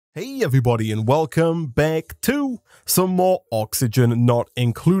Hey everybody, and welcome back to some more Oxygen Not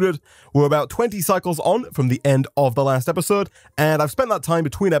Included. We're about 20 cycles on from the end of the last episode, and I've spent that time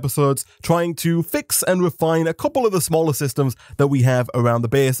between episodes trying to fix and refine a couple of the smaller systems that we have around the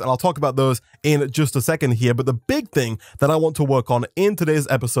base, and I'll talk about those in just a second here. But the big thing that I want to work on in today's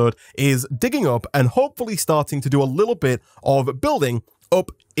episode is digging up and hopefully starting to do a little bit of building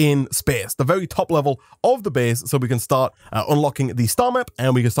up in space, the very top level of the base, so we can start unlocking the star map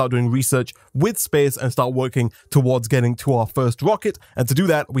and we can start doing research with space and start working towards getting to our first rocket. And to do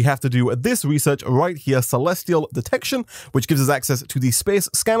that, we have to do this research right here, celestial detection, which gives us access to the space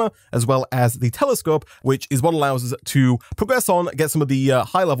scanner as well as the telescope, which is what allows us to progress on, get some of the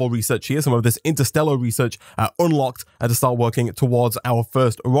high level research here, some of this interstellar research unlocked, and to start working towards our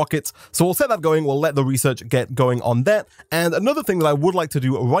first rockets. So we'll set that going, we'll let the research get going on that. And another thing that I would like to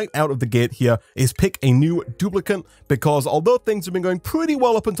do right out of the gate here is pick a new duplicant, because although things have been going pretty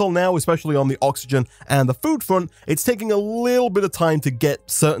well up until now, especially on the oxygen and the food front, it's taking a little bit of time to get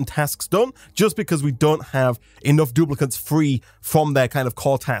certain tasks done just because we don't have enough duplicants free from their kind of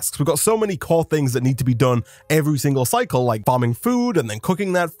core tasks. We've got so many core things that need to be done every single cycle, like farming food and then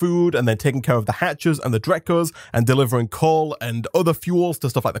cooking that food and then taking care of the hatches and the Drekos and delivering coal and other fuels to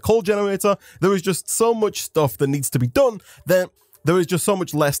stuff like the coal generator. There is just so much stuff that needs to be done that there is just so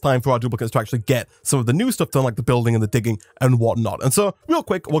much less time for our duplicates to actually get some of the new stuff done, like the building and the digging and whatnot. And so, real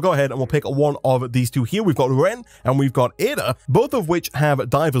quick, we'll go ahead and we'll pick one of these two here. We've got Ren and we've got Ada, both of which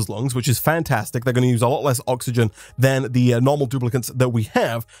have diver's lungs, which is fantastic. They're going to use a lot less oxygen than the normal duplicates that we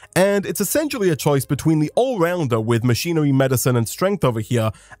have. And it's essentially a choice between the all-rounder with machinery, medicine, and strength over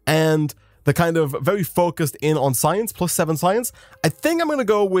here, and the kind of very focused in on science, +7 science. I think I'm going to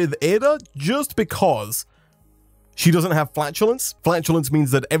go with Ada just because she doesn't have flatulence. Flatulence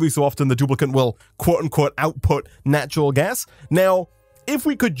means that every so often the duplicant will quote-unquote output natural gas. Now, if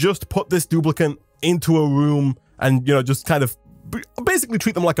we could just put this duplicant into a room and, just kind of basically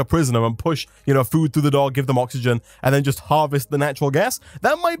treat them like a prisoner and push, food through the door, give them oxygen, and then just harvest the natural gas,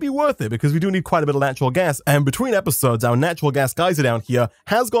 that might be worth it, because we do need quite a bit of natural gas. And between episodes, our natural gas geyser down here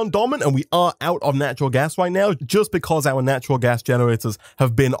has gone dormant, and we are out of natural gas right now, just because our natural gas generators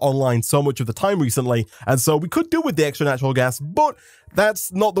have been online so much of the time recently. And so we could do with the extra natural gas, but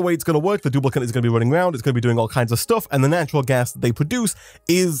that's not the way it's going to work. The duplicant is going to be running around, it's going to be doing all kinds of stuff, and the natural gas that they produce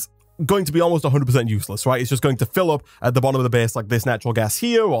is going to be almost 100% useless, right? It's just going to fill up at the bottom of the base like this natural gas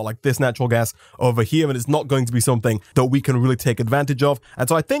here or like this natural gas over here, and it's not going to be something that we can really take advantage of. And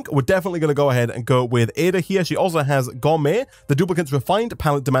so I think we're definitely going to go ahead and go with Ada here. She also has Gourmet. The duplicant's refined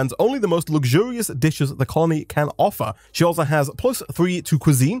palate demands only the most luxurious dishes the colony can offer. She also has +3 to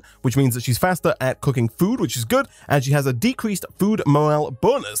cuisine, which means that she's faster at cooking food, which is good, and she has a decreased food morale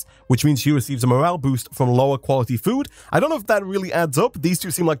bonus, which means she receives a morale boost from lower quality food. I don't know if that really adds up. These two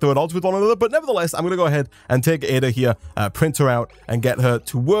seem like they're at odds with one another, but nevertheless, I'm going to go ahead and take Ada here, print her out, and get her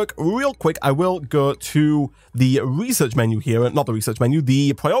to work real quick. I will go to the research menu here, not the research menu,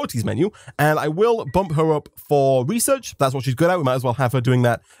 the priorities menu, and I will bump her up for research. That's what she's good at. We might as well have her doing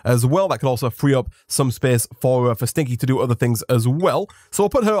that as well. That could also free up some space for Stinky to do other things as well. So we'll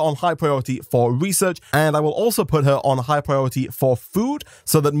put her on high priority for research, and I will also put her on high priority for food,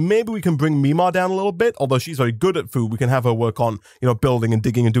 so that maybe we can bring Mimar down a little bit. Although she's very good at food, we can have her work on, building and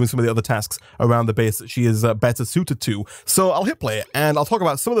digging and doing some of the other tasks around the base that she is better suited to. So I'll hit play and I'll talk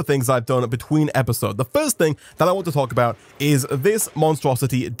about some of the things I've done between episodes. The first thing that I want to talk about is this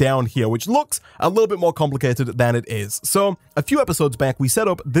monstrosity down here, which looks a little bit more complicated than it is. So a few episodes back, we set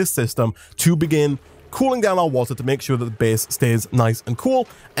up this system to begin cooling down our water to make sure that the base stays nice and cool,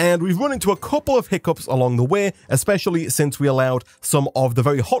 and we've run into a couple of hiccups along the way, especially since we allowed some of the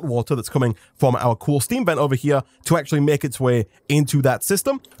very hot water that's coming from our cool steam vent over here to actually make its way into that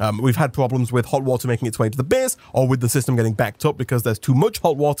system. We've had problems with hot water making its way into the base, or with the system getting backed up because there's too much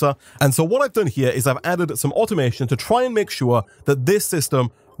hot water. And so what I've done here is I've added some automation to try and make sure that this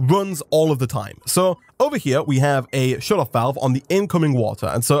system runs all of the time. So over here, we have a shutoff valve on the incoming water.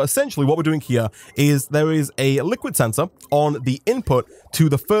 And so essentially what we're doing here is there is a liquid sensor on the input to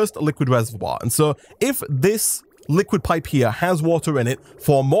the first liquid reservoir. And so if this liquid pipe here has water in it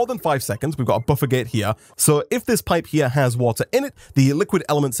for more than 5 seconds, we've got a buffer gate here. So if this pipe here has water in it, the liquid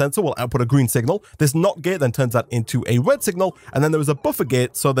element sensor will output a green signal. This NOT gate then turns that into a red signal, and then there is a buffer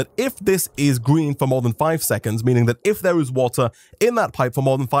gate so that if this is green for more than 5 seconds, meaning that if there is water in that pipe for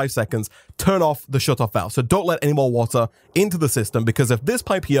more than 5 seconds, turn off the shutoff valve. So don't let any more water into the system, because if this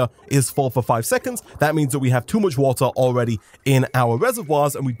pipe here is full for 5 seconds, that means that we have too much water already in our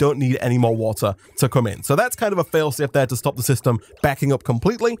reservoirs and we don't need any more water to come in. So that's kind of a fair failsafe there to stop the system backing up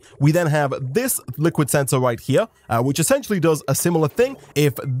completely. We then have this liquid sensor right here, which essentially does a similar thing.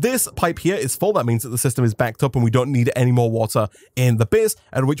 If this pipe here is full, that means that the system is backed up and we don't need any more water in the base,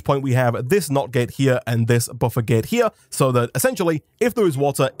 at which point we have this NOT gate here and this buffer gate here, so that essentially if there is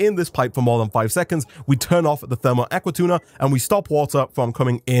water in this pipe for more than 5 seconds, we turn off the thermo aqua tuner and we stop water from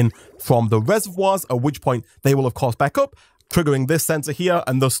coming in from the reservoirs, at which point they will of course back up, triggering this sensor here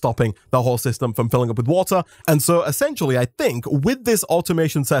and thus stopping the whole system from filling up with water. And so essentially, I think with this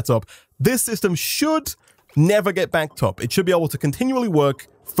automation setup, this system should never get backed up. It should be able to continually work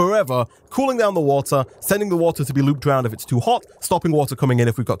forever, cooling down the water, sending the water to be looped around if it's too hot, stopping water coming in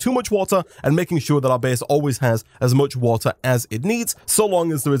if we've got too much water, and making sure that our base always has as much water as it needs, so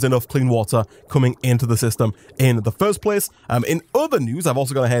long as there is enough clean water coming into the system in the first place. In other news, I've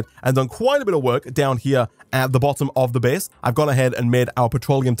also gone ahead and done quite a bit of work down here at the bottom of the base. I've gone ahead and made our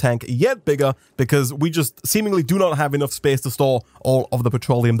petroleum tank yet bigger because we just seemingly do not have enough space to store all of the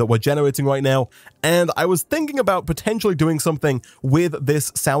petroleum that we're generating right now. And I was thinking about potentially doing something with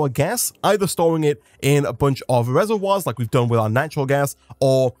this sour gas, either storing it in a bunch of reservoirs like we've done with our natural gas,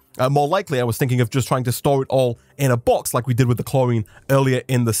 or more likely I was thinking of just trying to store it all in a box like we did with the chlorine earlier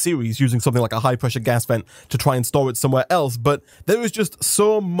in the series, using something like a high pressure gas vent to try and store it somewhere else. But there is just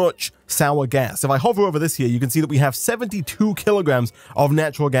so much sour gas. If I hover over this here, you can see that we have 72 kilograms of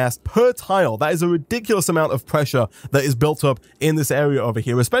natural gas per tile. That is a ridiculous amount of pressure that is built up in this area over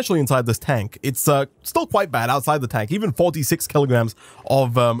here, especially inside this tank. It's still quite bad outside the tank. Even 46 kilograms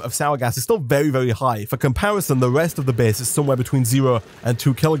of sour gas is still very, very high. For comparison, the rest of the base is somewhere between 0 and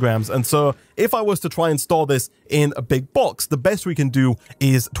 2 kilograms. And so if I was to try and store this in a big box, the best we can do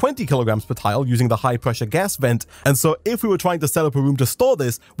is 20 kilograms per tile using the high pressure gas vent. And so if we were trying to set up a room to store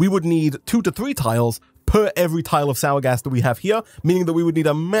this, we would need 2 to 3 tiles per every tile of sour gas that we have here, meaning that we would need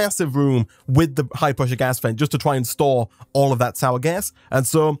a massive room with the high pressure gas vent just to try and store all of that sour gas. And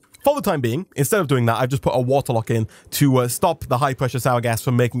so for the time being, instead of doing that, I've just put a water lock in to stop the high pressure sour gas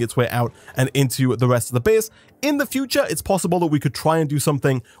from making its way out and into the rest of the base. In the future, it's possible that we could try and do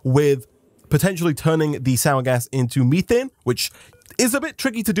something with potentially turning the sour gas into methane, which is a bit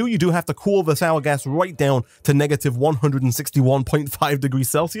tricky to do. You do have to cool the sour gas right down to negative 161.5 degrees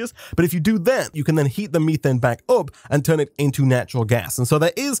Celsius. But if you do that, you can then heat the methane back up and turn it into natural gas. And so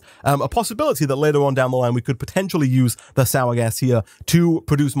there is a possibility that later on down the line, we could potentially use the sour gas here to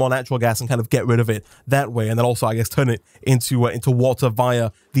produce more natural gas and kind of get rid of it that way. And then also, I guess, turn it into water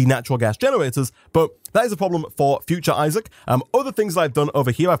via the natural gas generators. But that is a problem for future Isaac. Other things that I've done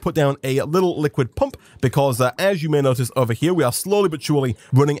over here, I've put down a little liquid pump because as you may notice over here, we are slowly but surely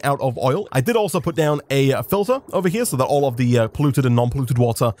running out of oil. I did also put down a filter over here so that all of the polluted and non-polluted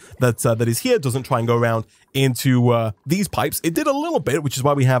water that is here doesn't try and go around into these pipes. It did a little bit, which is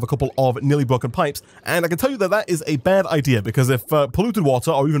why we have a couple of nearly broken pipes. And I can tell you that that is a bad idea because if polluted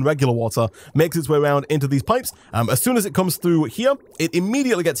water or even regular water makes its way around into these pipes, as soon as it comes through here, it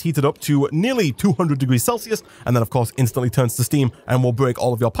immediately gets heated up to nearly 200 degrees Celsius, and then of course instantly turns to steam and will break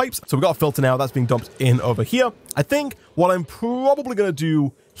all of your pipes. So we've got a filter now that's being dumped in over here. I think what I'm probably going to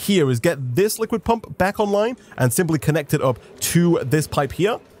do here is get this liquid pump back online and simply connect it up to this pipe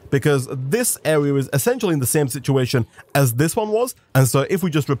here, because this area is essentially in the same situation as this one was. And so if we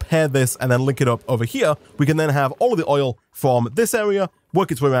just repair this and then link it up over here, we can then have all of the oil from this area work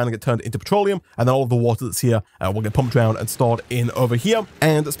its way around and get turned into petroleum, and then all of the water that's here will get pumped around and stored in over here.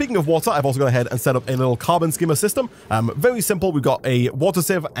 And speaking of water, I've also gone ahead and set up a little carbon skimmer system. Very simple. We've got a water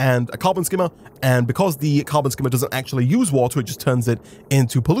sieve and a carbon skimmer, and because the carbon skimmer doesn't actually use water, it just turns it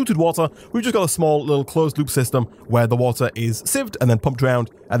into polluted water, we've just got a small little closed loop system where the water is sieved and then pumped around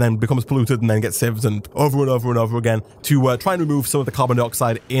and then becomes polluted and then gets sieved and over again to try and remove some of the carbon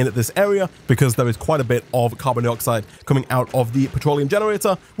dioxide in this area, because there is quite a bit of carbon dioxide coming out of the petroleum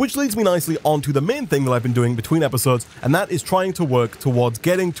generator, which leads me nicely onto the main thing that I've been doing between episodes, and that is trying to work towards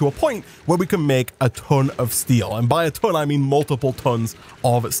getting to a point where we can make a ton of steel. And by a ton, I mean multiple tons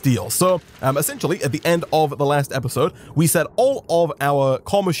of steel. So essentially, at the end of the last episode, we set all of our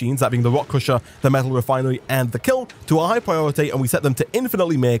core machines, that being the rock crusher, the metal refinery, and the kiln, to a high priority, and we set them to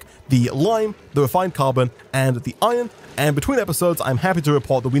infinitely make the lime, the refined carbon, and the iron. And between episodes, I'm happy to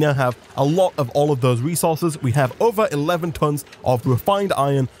report that we now have a lot of all of those resources. We have over 11 tons of refined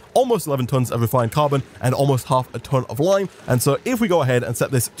iron, almost 11 tons of refined carbon, and almost half a ton of lime. And so if we go ahead and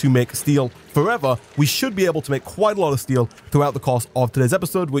set this to make steel forever, we should be able to make quite a lot of steel throughout the course of today's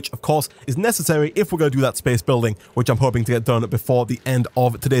episode, which of course is necessary if we're going to do that space building, which I'm hoping to get done before the end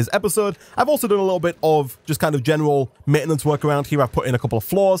of today's episode. I've also done a little bit of just kind of general maintenance work around here. I've put in a couple of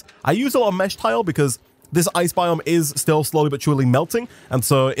floors. I use a lot of mesh tile because this ice biome is still slowly but surely melting. And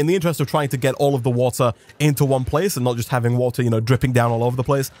so in the interest of trying to get all of the water into one place and not just having water, you know, dripping down all over the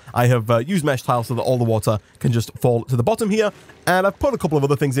place, I have used mesh tiles so that all the water can just fall to the bottom here. And I've put a couple of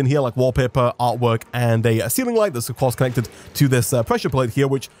other things in here like wallpaper, artwork, and a ceiling light that's of course connected to this pressure plate here,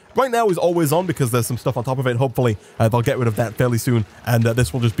 which right now is always on because there's some stuff on top of it. Hopefully they'll get rid of that fairly soon, and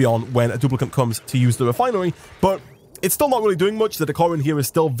this will just be on when a duplicant comes to use the refinery. But it's still not really doing much. The decor in here is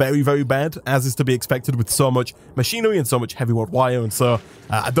still very, very bad, as is to be expected with so much machinery and so much heavy wrought wire, and so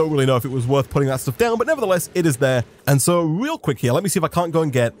I don't really know if it was worth putting that stuff down, but nevertheless, it is there. And so real quick here, let me see if I can't go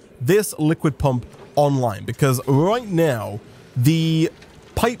and get this liquid pump online, because right now, the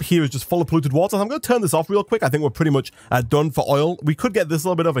pipe here is just full of polluted water. So I'm going to turn this off real quick. I think we're pretty much done for oil. We could get this a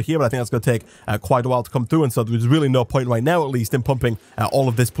little bit over here, but I think that's going to take quite a while to come through. And so there's really no point right now, at least, in pumping all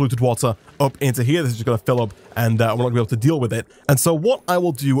of this polluted water up into here. This is just going to fill up, and we're not going to be able to deal with it. And so what I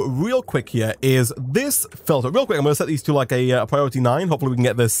will do real quick here is this filter. Real quick, I'm going to set these to like a priority 9. Hopefully we can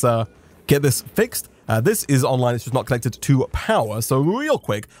get this fixed. This is online, it's just not connected to power. So real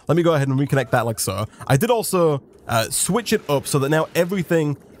quick, let me go ahead and reconnect that like so. I did also switch it up so that now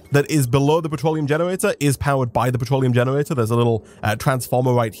everything that is below the petroleum generator is powered by the petroleum generator. There's a little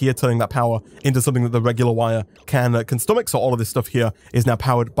transformer right here turning that power into something that the regular wire can stomach. So all of this stuff here is now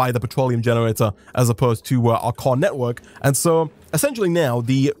powered by the petroleum generator as opposed to our core network. And so essentially now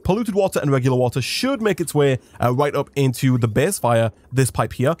the polluted water and regular water should make its way right up into the base via this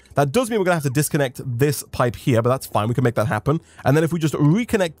pipe here. That does mean we're going to have to disconnect this pipe here, but that's fine. We can make that happen. And then if we just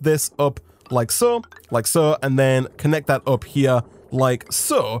reconnect this up like so, and then connect that up here like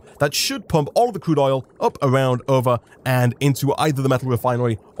so, that should pump all of the crude oil up, around, over, and into either the metal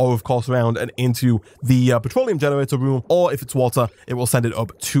refinery or, of course, around and into the petroleum generator room, or if it's water, it will send it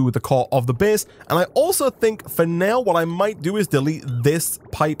up to the core of the base. And I also think for now, what I might do is delete this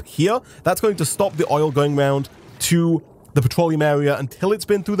pipe here. That's going to stop the oil going around to the petroleum area until it's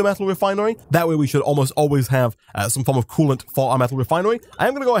been through the metal refinery. That way we should almost always have some form of coolant for our metal refinery. I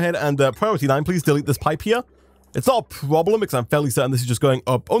am going to go ahead and priority 9, please delete this pipe here. It's not a problem because I'm fairly certain this is just going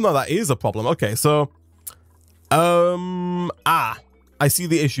up. Oh no, that is a problem. Okay, so I see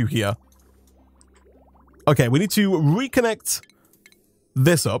the issue here. Okay, we need to reconnect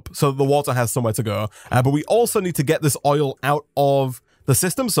this up so that the water has somewhere to go, but we also need to get this oil out of the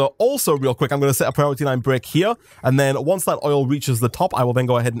system. So also real quick, I'm going to set a priority 9 break here, and then once that oil reaches the top, I will then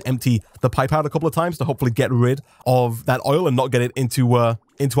go ahead and empty the pipe out a couple of times to hopefully get rid of that oil and not get it into our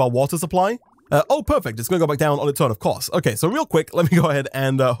water supply. Oh, perfect. It's going to go back down on its own, of course. Okay, so real quick, let me go ahead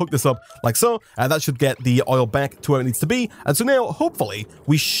and hook this up like so. That should get the oil back to where it needs to be. And so now, hopefully,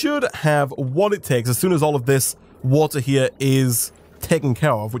 we should have what it takes as soon as all of this water here is taken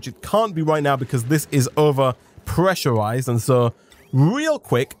care of, which it can't be right now because this is over pressurized. And so real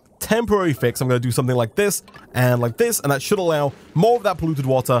quick, temporary fix, I'm going to do something like this, and that should allow more of that polluted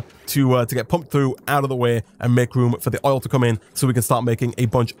water to get pumped through out of the way and make room for the oil to come in so we can start making a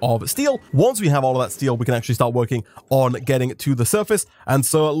bunch of steel. Once we have all of that steel, we can actually start working on getting it to the surface. And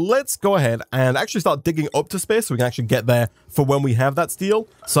so let's go ahead and actually start digging up to space so we can actually get there for when we have that steel.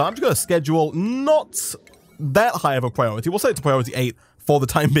 So I'm just going to schedule not that high of a priority. We'll set it to priority 8 for the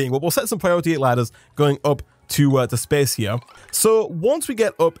time being, but we'll set some priority 8 ladders going up to space here. So once we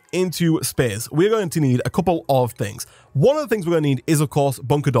get up into space, we're going to need a couple of things. One of the things we're going to need is, of course,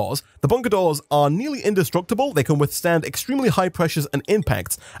 bunker doors. The bunker doors are nearly indestructible. They can withstand extremely high pressures and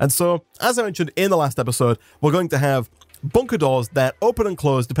impacts. And so, as I mentioned in the last episode, we're going to have bunker doors that open and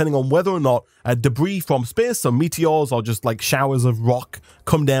close depending on whether or not debris from space, so meteors or just like showers of rock,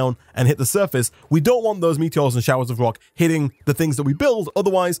 come down and hit the surface. We don't want those meteors and showers of rock hitting the things that we build,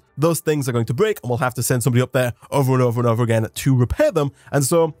 otherwise those things are going to break and we'll have to send somebody up there over and over and over again to repair them. And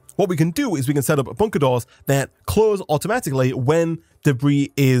so what we can do is we can set up bunker doors that close automatically when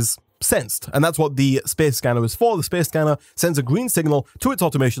debris is sensed. And that's what the space scanner is for. The space scanner sends a green signal to its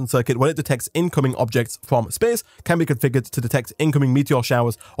automation circuit when it detects incoming objects from space, can be configured to detect incoming meteor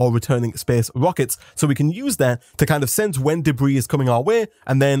showers or returning space rockets. So we can use that to kind of sense when debris is coming our way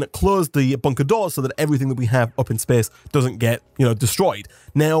and then close the bunker doors so that everything that we have up in space doesn't get, destroyed.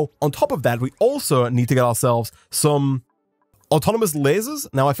 Now, on top of that, we also need to get ourselves some autonomous lasers.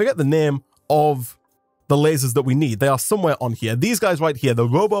 Now, I forget the name of the lasers that we need. They are somewhere on here. These guys right here, the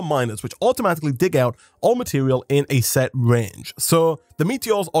robo miners, which automatically dig out all material in a set range. So the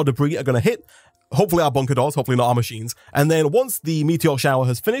meteors or debris are going to hit hopefully our bunker doors, hopefully not our machines. And then once the meteor shower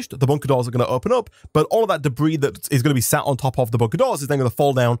has finished, the bunker doors are going to open up, but all of that debris that is going to be sat on top of the bunker doors is then going to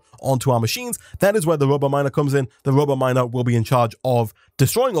fall down onto our machines. That is where the robo miner comes in. The robo miner will be in charge of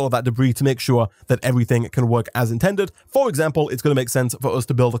destroying all of that debris to make sure that everything can work as intended. For example, it's going to make sense for us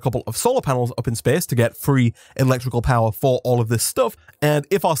to build a couple of solar panels up in space to get free electrical power for all of this stuff. And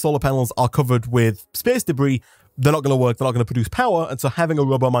if our solar panels are covered with space debris, they're not going to work, they're not going to produce power, and so having a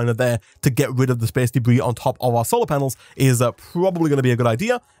robo miner there to get rid of the space debris on top of our solar panels is probably going to be a good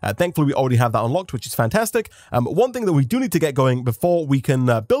idea. Thankfully, we already have that unlocked, which is fantastic. One thing that we do need to get going before we can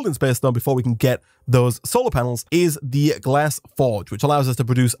build in space, though, before we can get those solar panels, is the glass forge, which allows us to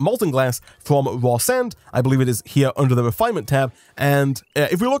produce molten glass from raw sand. I believe it is here under the refinement tab. And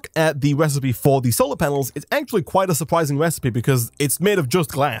if we look at the recipe for the solar panels, it's actually quite a surprising recipe because it's made of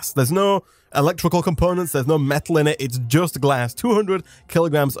just glass. There's no electrical components, there's no metal in it, it's just glass. 200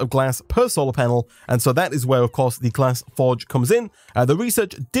 kilograms of glass per solar panel, and so that is where, of course, the glass forge comes in. The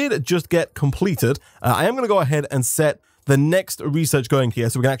research did just get completed. I am going to go ahead and set the next research going here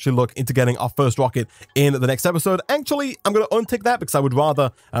so we can actually look into getting our first rocket in the next episode. Actually, I'm going to untick that because I would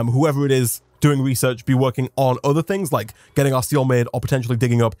rather whoever it is doing research be working on other things like getting our steel made or potentially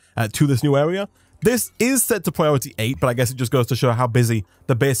digging up to this new area. This is set to priority 8, but I guess it just goes to show how busy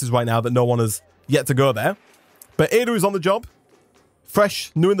the base is right now that no one has yet to go there. But Ada is on the job,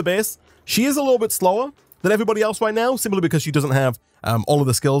 fresh, new in the base. She is a little bit slower than everybody else right now, simply because she doesn't have all of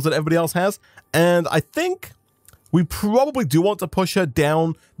the skills that everybody else has. And I think we probably do want to push her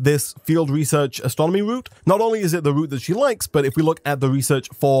down this field research astronomy route. Not only is it the route that she likes, but if we look at the research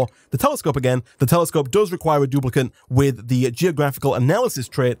for the telescope again, the telescope does require a duplicate with the geographical analysis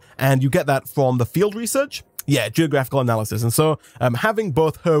trait, and you get that from the field research. Yeah, geographical analysis. And so having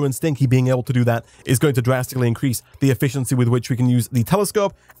both her and Stinky being able to do that is going to drastically increase the efficiency with which we can use the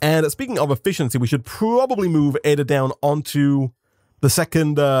telescope. And speaking of efficiency, we should probably move Ada down onto the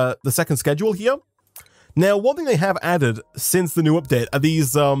second schedule here. Now, one thing they have added since the new update are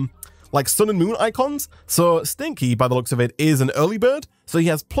these, like sun and moon icons. So Stinky, by the looks of it, is an early bird. So he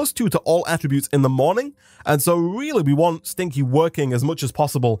has +2 to all attributes in the morning. And so really we want Stinky working as much as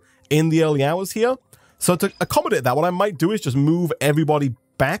possible in the early hours here. So to accommodate that, what I might do is just move everybody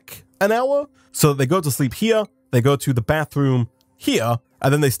back an hour so that they go to sleep here, they go to the bathroom here,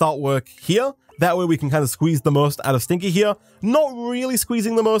 and then they start work here. That way we can kind of squeeze the most out of Stinky here. Not really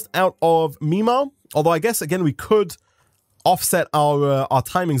squeezing the most out of Mima. Although I guess, again, we could offset our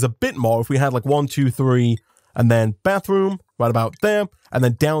timings a bit more if we had like 1, 2, 3, and then bathroom right about there, and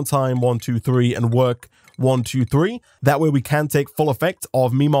then downtime 1, 2, 3, and work 1, 2, 3. That way we can take full effect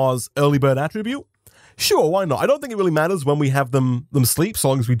of Mima's early bird attribute. Sure, why not? I don't think it really matters when we have them sleep, so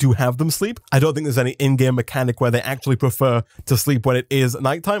long as we do have them sleep. I don't think there's any in-game mechanic where they actually prefer to sleep when it is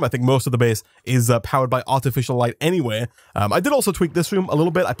nighttime. I think most of the base is powered by artificial light anyway. I did also tweak this room a little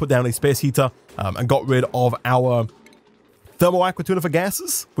bit. I put down a space heater and got rid of our thermoaquatuner for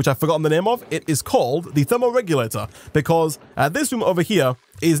gases, which I've forgotten the name of. It is called the thermoregulator because this room over here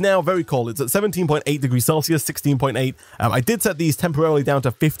is now very cold. It's at 17.8 degrees Celsius, 16.8. I did set these temporarily down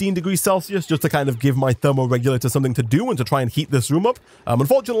to 15 degrees Celsius just to kind of give my thermoregulator something to do and to try and heat this room up.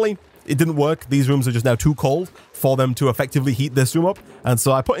 Unfortunately, it didn't work. These rooms are just now too cold for them to effectively heat this room up. And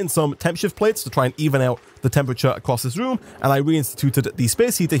so I put in some temp shift plates to try and even out the temperature across this room. And I reinstituted the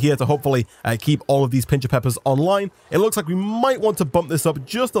space heater here to hopefully keep all of these pincher peppers online. It looks like we might want to bump this up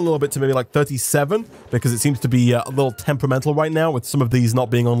just a little bit to maybe like 37 because it seems to be a little temperamental right now with some of these not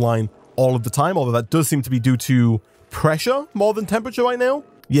being online all of the time. Although that does seem to be due to pressure more than temperature right now.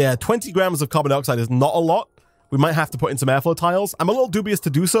 Yeah, 20 grams of carbon dioxide is not a lot. We might have to put in some airflow tiles. I'm a little dubious to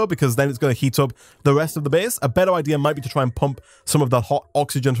do so because then it's going to heat up the rest of the base. A better idea might be to try and pump some of the hot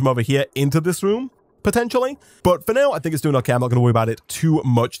oxygen from over here into this room, potentially. But for now, I think it's doing okay. I'm not going to worry about it too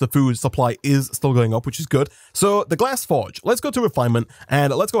much. The food supply is still going up, which is good. So the glass forge, let's go to refinement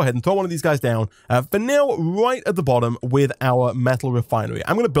and let's go ahead and throw one of these guys down. For now, right at the bottom with our metal refinery.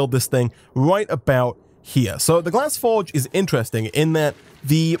 I'm going to build this thing right about here. So the glass forge is interesting in that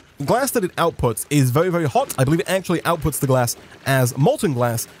the glass that it outputs is very, very hot. I believe it actually outputs the glass as molten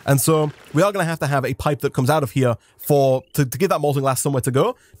glass. And so we are going to have a pipe that comes out of here to get that molten glass somewhere to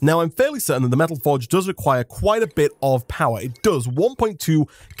go. Now, I'm fairly certain that the metal forge does require quite a bit of power. It does 1.2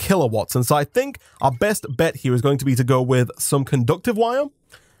 kilowatts. And so I think our best bet here is going to be to go with some conductive wire.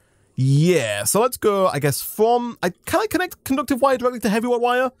 Yeah, so let's go, I guess, can I connect conductive wire directly to heavyweight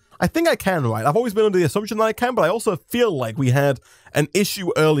wire? I think I can, right? I've always been under the assumption that I can, but I also feel like we had an issue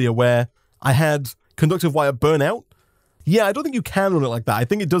earlier where I had conductive wire burn out. Yeah, I don't think you can run it like that. I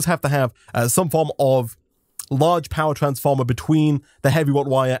think it does have to have some form of large power transformer between the heavyweight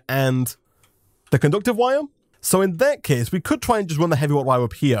wire and the conductive wire. So in that case, we could try and just run the heavy watt wire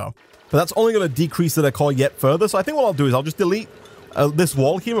up here, but that's only going to decrease the decor yet further. So I think what I'll do is I'll just delete this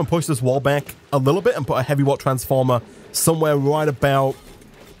wall here and push this wall back a little bit and put a heavy watt transformer somewhere right about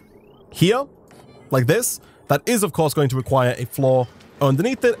here, like this. That is, of course, going to require a floor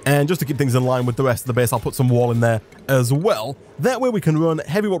underneath it, and just to keep things in line with the rest of the base, I'll put some wall in there as well. That way we can run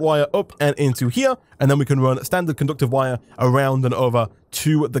heavy watt wire up and into here, and then we can run standard conductive wire around and over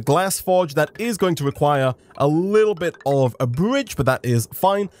to the glass forge. That is going to require a little bit of a bridge, but that is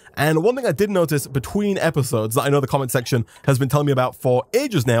fine. And one thing I did notice between episodes that I know the comment section has been telling me about for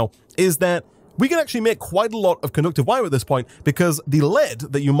ages now is that we can actually make quite a lot of conductive wire at this point, because the lead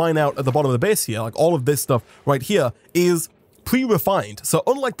that you mine out at the bottom of the base here, like all of this stuff right here, is pre-refined. So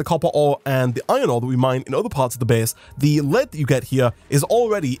unlike the copper ore and the iron ore that we mine in other parts of the base, the lead that you get here is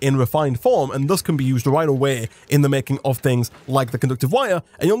already in refined form and thus can be used right away in the making of things like the conductive wire.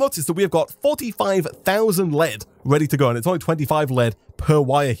 And you'll notice that we have got 45,000 lead ready to go, and it's only 25 lead per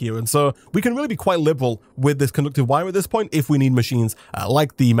wire here, and so we can really be quite liberal with this conductive wire at this point if we need machines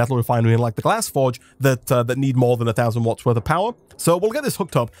like the metal refinery and like the glass forge that need more than 1,000 watts worth of power. So we'll get this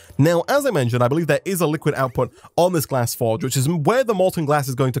hooked up. Now, as I mentioned, I believe there is a liquid output on this glass forge, which is where the molten glass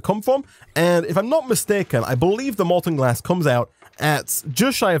is going to come from, and if I'm not mistaken, I believe the molten glass comes out at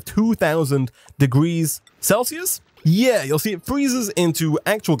just shy of 2,000 degrees Celsius. Yeah, you'll see it freezes into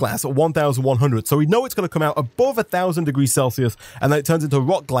actual glass at 1,100, so we know it's going to come out above 1,000 degrees Celsius, and then it turns into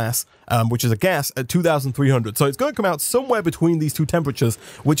rock glass, which is a gas, at 2,300. So it's going to come out somewhere between these two temperatures,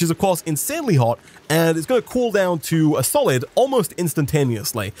 which is, of course, insanely hot, and it's going to cool down to a solid almost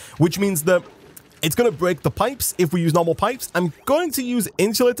instantaneously, which means that it's going to break the pipes if we use normal pipes. I'm going to use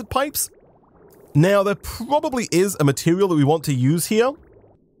insulated pipes. Now, there probably is a material that we want to use here.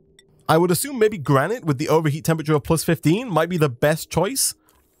 I would assume maybe granite with the overheat temperature of plus 15 might be the best choice.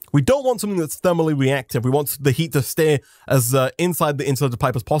 We don't want something that's thermally reactive. We want the heat to stay as inside the insulated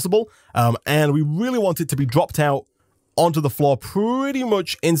pipe as possible. And we really want it to be dropped out onto the floor pretty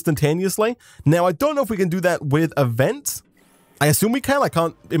much instantaneously. Now, I don't know if we can do that with a vent. I assume we can. I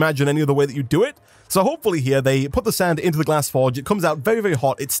can't imagine any other way that you do it. So hopefully here, they put the sand into the glass forge. It comes out very, very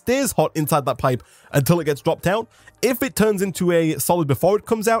hot. It stays hot inside that pipe until it gets dropped out. If it turns into a solid before it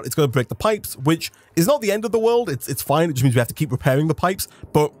comes out, it's going to break the pipes, which is not the end of the world. It's fine. It just means we have to keep repairing the pipes.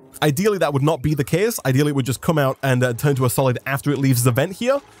 But ideally, that would not be the case. Ideally, it would just come out and turn to a solid after it leaves the vent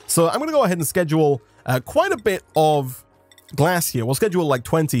here. So I'm going to go ahead and schedule quite a bit of glass here. We'll schedule like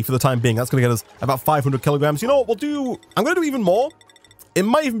 20 for the time being. That's going to get us about 500 kilograms. You know what I'm going to do even more. It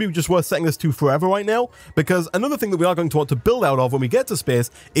might even be just worth setting this to forever right now, because another thing that we are going to want to build out of when we get to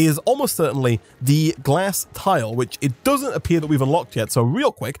space is almost certainly the glass tile, which it doesn't appear that we've unlocked yet. So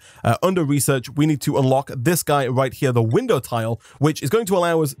real quick, under research, we need to unlock this guy right here, the window tile, which is going to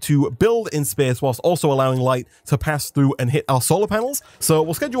allow us to build in space whilst also allowing light to pass through and hit our solar panels. So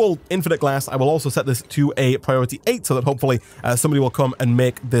we'll schedule infinite glass. I will also set this to a priority 8 so that hopefully somebody will come and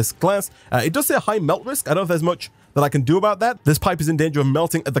make this glass. It does say a high melt risk. I don't know if there's much that I can do about that. This pipe is in danger of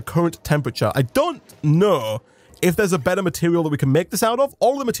melting at the current temperature. I don't know if there's a better material that we can make this out of.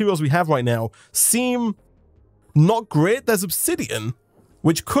 All the materials we have right now seem not great. There's obsidian,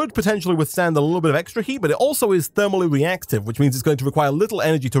 which could potentially withstand a little bit of extra heat, but it also is thermally reactive, which means it's going to require little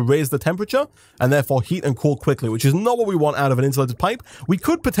energy to raise the temperature and therefore heat and cool quickly, which is not what we want out of an insulated pipe. We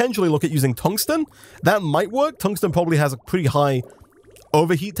could potentially look at using tungsten. That might work. Tungsten probably has a pretty high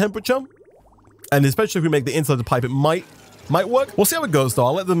overheat temperature, and especially if we make the insulated pipe, it might work. We'll see how it goes, though.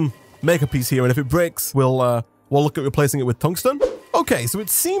 I'll let them make a piece here, and if it breaks, we'll look at replacing it with tungsten. Okay, so it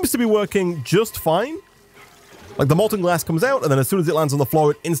seems to be working just fine. Like, the molten glass comes out, and then as soon as it lands on the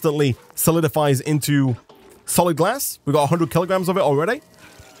floor, it instantly solidifies into solid glass. We've got 100 kilograms of it already.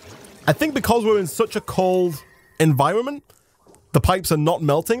 I think because we're in such a cold environment, the pipes are not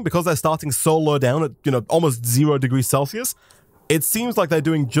melting because they're starting so low down at, almost 0 degrees Celsius. It seems like they're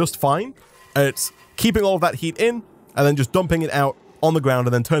doing just fine. It's keeping all of that heat in and then just dumping it out on the ground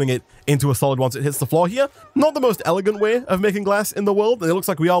and then turning it into a solid once it hits the floor here. Not the most elegant way of making glass in the world. It looks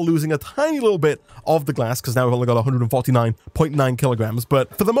like we are losing a tiny little bit of the glass because now we've only got 149.9 kilograms.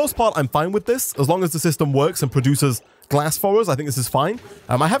 But for the most part, I'm fine with this. As long as the system works and produces glass for us, I think this is fine.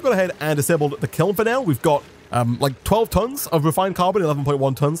 I have gone ahead and disabled the kiln for now. We've got like 12 tons of refined carbon,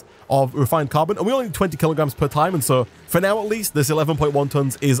 11.1 tons of refined carbon, and we only need 20 kilograms per time, and so for now at least, this 11.1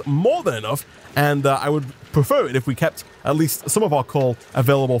 tons is more than enough, and I would prefer it if we kept at least some of our coal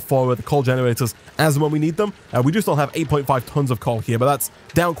available for the coal generators as and when we need them. We do still have 8.5 tons of coal here, but that's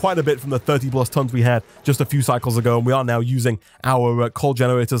down quite a bit from the 30 plus tons we had just a few cycles ago, and we are now using our coal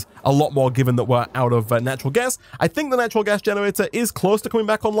generators a lot more given that we're out of natural gas. I think the natural gas generator is close to coming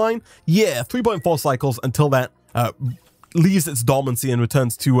back online. Yeah, 3.4 cycles until that leaves its dormancy and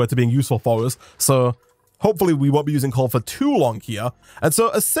returns to being useful for us. So hopefully we won't be using coal for too long here. And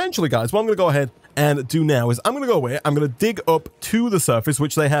so essentially, guys, what I'm going to go ahead and do now is I'm going to go away. I'm going to dig up to the surface,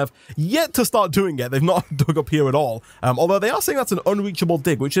 which they have yet to start doing yet. They've not dug up here at all. Although they are saying that's an unreachable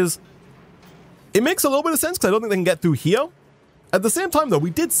dig, which is... It makes a little bit of sense because I don't think they can get through here. At the same time, though,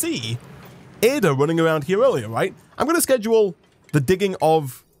 we did see Ada running around here earlier, right? I'm going to schedule the digging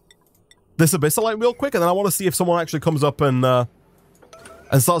of this abyssalite real quick, and then I want to see if someone actually comes up and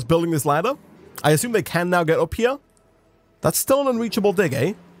starts building this ladder. I assume they can now get up here. That's still an unreachable dig,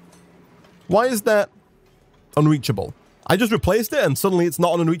 eh? Why is that unreachable? I just replaced it and suddenly it's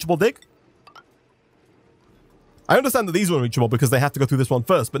not an unreachable dig? I understand that these are unreachable because they have to go through this one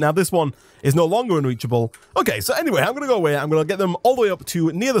first, but now this one is no longer unreachable. Okay, so anyway, I'm going to go away. I'm going to get them all the way up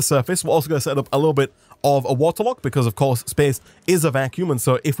to near the surface. We're also going to set up a little bit of a waterlock because, of course, space is a vacuum, and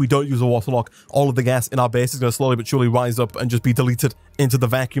so if we don't use a waterlock, all of the gas in our base is going to slowly but surely rise up and just be deleted into the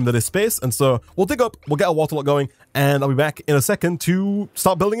vacuum that is space. And so we'll dig up, we'll get a waterlock going, and I'll be back in a second to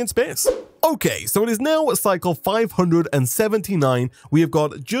start building in space. Okay, so it is now cycle 579. We have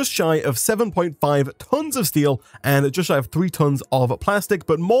got just shy of 7.5 tons of steel and just shy of 3 tons of plastic,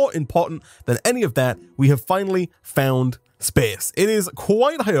 but more important than any of that, we have finally found space. It is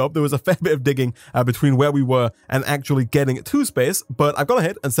quite high up. There was a fair bit of digging between where we were and actually getting to space, but I've gone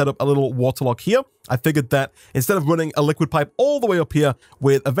ahead and set up a little waterlock here. I figured that instead of running a liquid pipe all the way up here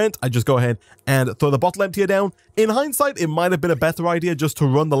with a vent, I just go ahead and throw the bottle emptier down. In hindsight, it might have been a better idea just to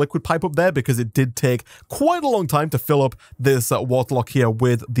run the liquid pipe up there because it did take quite a long time to fill up this waterlock here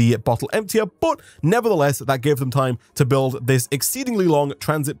with the bottle emptier, but nevertheless, that gave them time to build this exceedingly long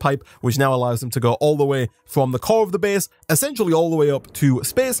transit pipe, which now allows them to go all the way from the core of the base, essentially all the way up to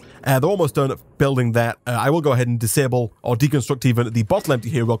space. They're almost done building that. I will go ahead and disable or deconstruct even the bottle empty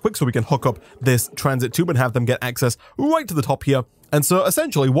here real quick so we can hook up this transit tube and have them get access right to the top here. And so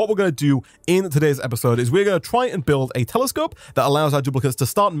essentially what we're going to do in today's episode is we're going to try and build a telescope that allows our duplicates to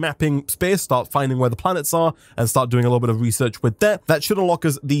start mapping space, start finding where the planets are, and start doing a little bit of research with that. That should unlock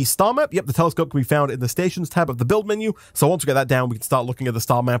us the star map. Yep, the telescope can be found in the stations tab of the build menu. So once we get that down, we can start looking at the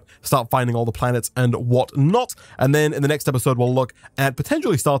star map, start finding all the planets and whatnot. And then in the next episode, we'll look at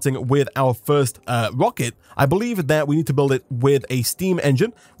potentially starting with our first rocket. I believe that we need to build it with a steam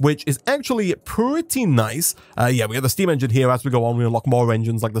engine, which is actually pretty nice. Yeah, we have the steam engine here. As we go on, we unlock more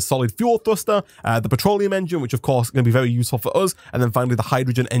engines like the solid fuel thruster, the petroleum engine, which of course is going to be very useful for us, and then finally the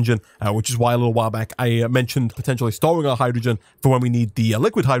hydrogen engine, which is why a little while back I mentioned potentially storing our hydrogen for when we need the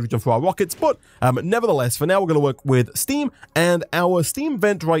liquid hydrogen for our rockets. But nevertheless, for now we're going to work with steam, and our steam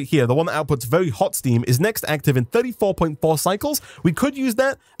vent right here, the one that outputs very hot steam, is next active in 34.4 cycles. We could use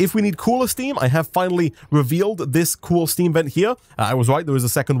that if we need cooler steam. I have finally revealed this cool steam vent here. I was right, there was a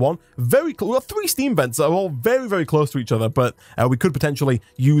second one. Very cool. We got 3 steam vents that are all very, very close to each other, but we could potentially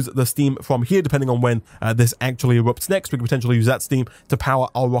use the steam from here depending on when this actually erupts next. We could potentially use that steam to power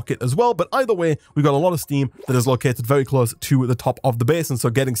our rocket as well, but either way, we've got a lot of steam that is located very close to the top of the base, and so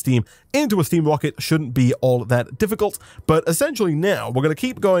getting steam into a steam rocket shouldn't be all that difficult. But essentially now, we're going to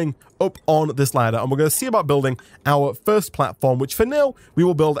keep going up on this ladder, and we're going to see about building our first platform, which for now, we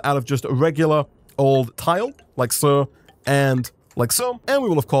will build out of just a regular old tile, like so, and like so, and we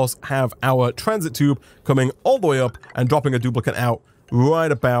will of course have our transit tube coming all the way up and dropping a duplicate out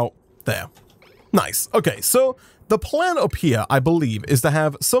right about there. Nice. Okay, so the plan up here, I believe, is to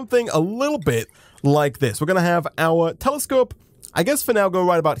have something a little bit like this. We're going to have our telescope, I guess for now, go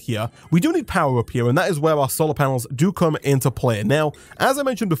right about here. We do need power up here, and that is where our solar panels do come into play. Now, as I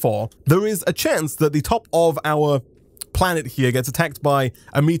mentioned before, there is a chance that the top of our planet here gets attacked by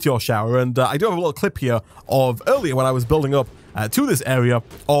a meteor shower, and I do have a little clip here of earlier when I was building up to this area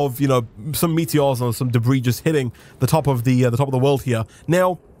of, you know, some meteors or some debris just hitting the top of the world here.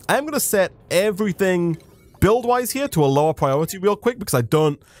 Now, I'm going to set everything build-wise here to a lower priority real quick because I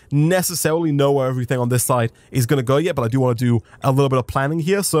don't necessarily know where everything on this side is going to go yet, but I do want to do a little bit of planning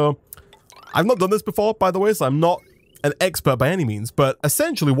here. So I've not done this before, by the way, so I'm not an expert by any means, but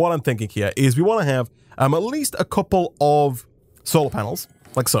essentially what I'm thinking here is we want to have at least a couple of solar panels,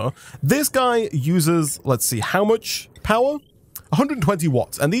 like so. This guy uses, let's see, how much power? 120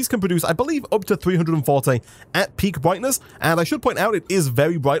 watts, and these can produce, I believe, up to 340 at peak brightness. And I should point out, it is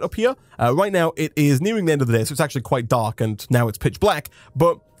very bright up here. Right now, it is nearing the end of the day, so it's actually quite dark, and now it's pitch black.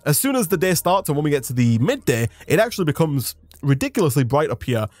 But as soon as the day starts and when we get to the midday, it actually becomes ridiculously bright up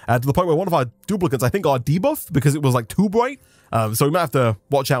here to the point where one of our duplicates, I think, are debuffed because it was like too bright. So we might have to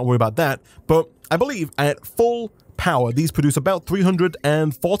watch out and worry about that. But I believe at full power, these produce about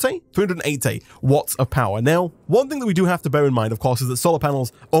 380 watts of power. Now, one thing that we do have to bear in mind, of course, is that solar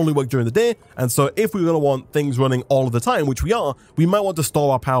panels only work during the day. And so if we're going to want things running all of the time, which we are, we might want to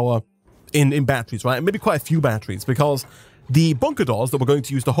store our power in batteries, right? And maybe quite a few batteries, because the bunker doors that we're going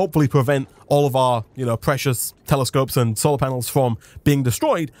to use to hopefully prevent all of our, precious telescopes and solar panels from being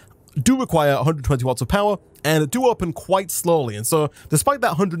destroyed do require 120 watts of power and do open quite slowly. And so despite that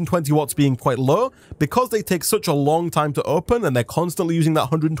 120 watts being quite low, because they take such a long time to open and they're constantly using that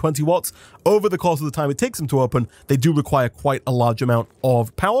 120 watts over the course of the time it takes them to open, they do require quite a large amount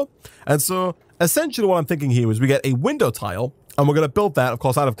of power. And so essentially what I'm thinking here is we get a window tile, and we're going to build that, of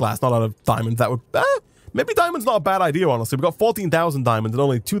course, out of glass, not out of diamond. That would... maybe diamond's not a bad idea, honestly. We've got 14,000 diamonds and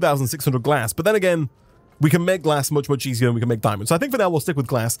only 2,600 glass. But then again, we can make glass much, much easier than we can make diamonds. So I think for now we'll stick with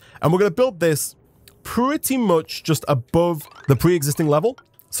glass. And we're going to build this pretty much just above the pre-existing level.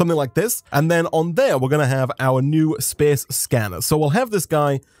 Something like this. And then on there, we're going to have our new space scanner. So we'll have this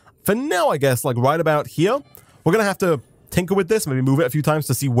guy, for now, I guess, like right about here. We're going to have to tinker with this, maybe move it a few times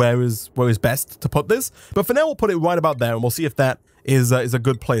to see where is best to put this. But for now, we'll put it right about there, and we'll see if that is a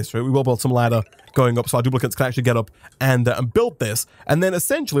good place, right? We will build some ladder going up so our duplicates can actually get up and build this. And then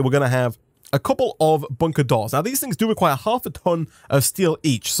essentially, we're going to have a couple of bunker doors. Now, these things do require half a ton of steel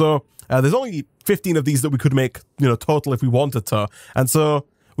each. So there's only 15 of these that we could make, total if we wanted to. And so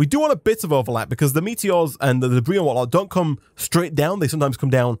we do want a bit of overlap because the meteors and the debris and whatnot don't come straight down. They sometimes come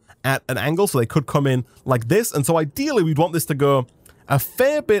down at an angle, so they could come in like this. And so ideally, we'd want this to go a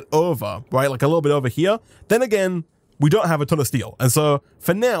fair bit over, right? Like a little bit over here. Then again, we don't have a ton of steel. And so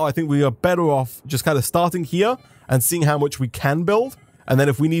for now, I think we are better off just kind of starting here and seeing how much we can build. And then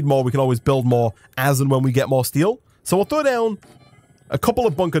if we need more, we can always build more as and when we get more steel. So we'll throw down a couple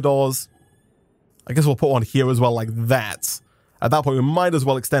of bunker doors. I guess we'll put one here as well, like that. At that point, we might as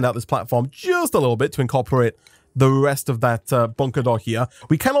well extend out this platform just a little bit to incorporate the rest of that bunker door here.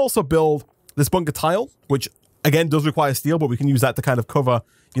 We can also build this bunker tile, which again does require steel, but we can use that to kind of cover,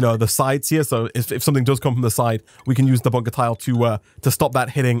 the sides here. So if something does come from the side, we can use the bunker tile to stop that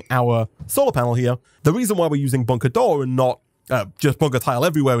hitting our solar panel here. The reason why we're using bunker door and not just bunker tile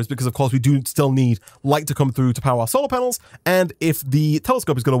everywhere is because, of course, we do still need light to come through to power our solar panels. And if the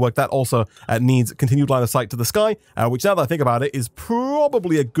telescope is going to work, that also needs continued line of sight to the sky, which now that I think about it is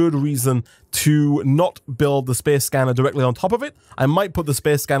probably a good reason to not build the space scanner directly on top of it. I might put the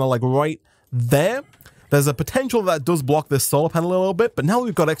space scanner like right there. There's a potential that does block this solar panel a little bit, but now that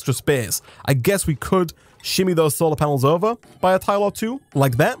we've got extra space, I guess we could shimmy those solar panels over by a tile or two,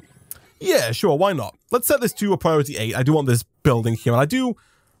 like that. Yeah, sure, why not? Let's set this to a priority 8. I do want this building here, and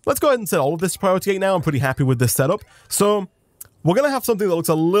let's go ahead and set all of this to priority 8 now. I'm pretty happy with this setup. So we're going to have something that looks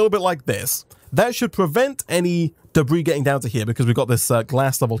a little bit like this. That should prevent any debris getting down to here because we've got this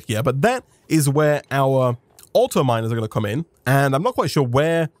glass level here, but that is where our auto miners are going to come in, and I'm not quite sure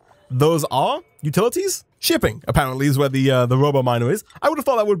where those are. Utilities? Shipping, apparently, is where the robo miner is. I would have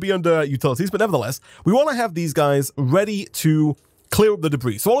thought that would be under utilities, but nevertheless, we want to have these guys ready to clear up the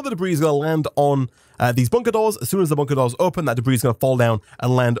debris. So all of the debris is going to land on these bunker doors. As soon as the bunker doors open, that debris is going to fall down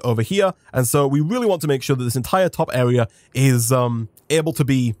and land over here. And so we really want to make sure that this entire top area is able to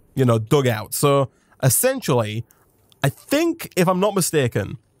be, dug out. So essentially, I think, if I'm not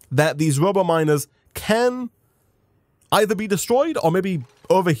mistaken, that these robo miners can either be destroyed or maybe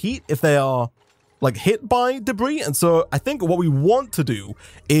overheat if they are like hit by debris. And so I think what we want to do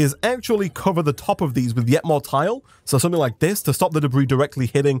is actually cover the top of these with yet more tile. So something like this to stop the debris directly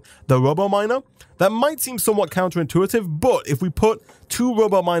hitting the robo miner. That might seem somewhat counterintuitive, but if we put two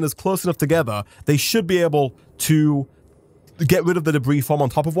robo miners close enough together, they should be able to get rid of the debris from on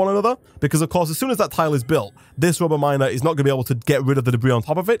top of one another. Because of course, as soon as that tile is built, this robo miner is not going to be able to get rid of the debris on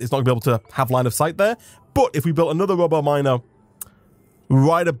top of it. It's not going to be able to have line of sight there. But if we built another robo miner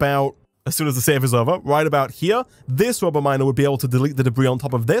right about, as soon as the save is over, right about here, this robo miner would be able to delete the debris on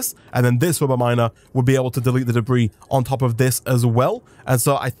top of this, and then this robo miner would be able to delete the debris on top of this as well. And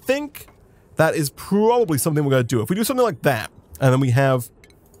so I think that is probably something we're going to do. If we do something like that, and then we have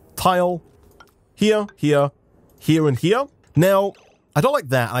tile here, here, here, and here. Now, I don't like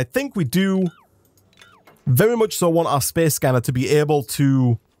that, and I think we do very much so want our space scanner to be able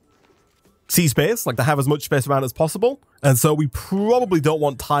to see space, like to have as much space around as possible. And so we probably don't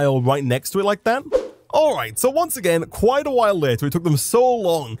want tile right next to it like that. All right, so once again, quite a while later, it took them so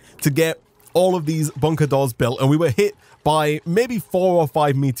long to get all of these bunker doors built, and we were hit by maybe 4 or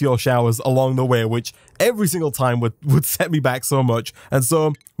 5 meteor showers along the way, which every single time would set me back so much. And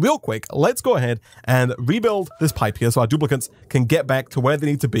so, real quick, let's go ahead and rebuild this pipe here so our duplicates can get back to where they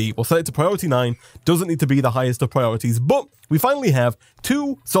need to be. We'll set it to priority 9. Doesn't need to be the highest of priorities, but we finally have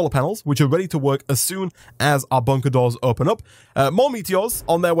 2 solar panels, which are ready to work as soon as our bunker doors open up. More meteors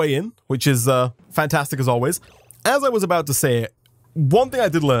on their way in, which is fantastic as always. As I was about to say, one thing I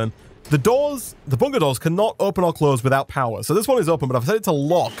did learn, the bunker doors cannot open or close without power. So this one is open, but I've set it to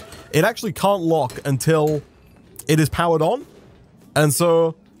lock. It actually can't lock until it is powered on. And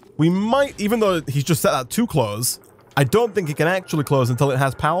so we might, even though he's just set that to close, I don't think it can actually close until it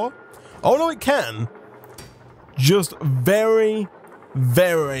has power. Oh no, it can. Just very,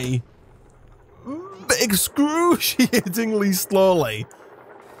 very excruciatingly slowly.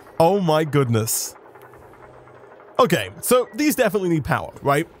 Oh my goodness. Okay, so these definitely need power,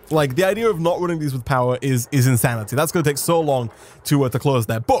 right? Like, the idea of not running these with power is insanity. That's going to take so long to close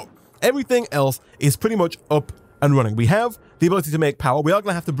there. But everything else is pretty much up and running. We have the ability to make power. We are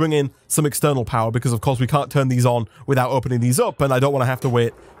going to have to bring in some external power because, of course, we can't turn these on without opening these up, and I don't want to have to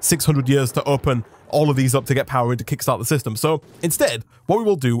wait 600 years to open all of these up to get power in to kickstart the system. So instead, what we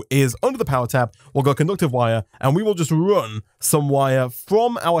will do is under the power tab, we'll go conductive wire, and we will just run some wire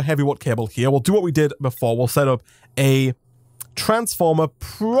from our heavy watt cable here. We'll do what we did before. We'll set up a transformer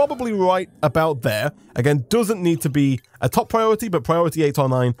probably right about there. Again, doesn't need to be a top priority, but priority 8 or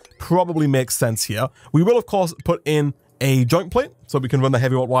 9 probably makes sense here. We will, of course, put in a joint plate so we can run the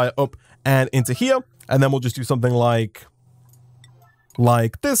heavy watt wire up and into here, and then we'll just do something like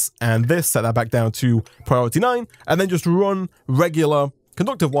this and this, set that back down to priority 9, and then just run regular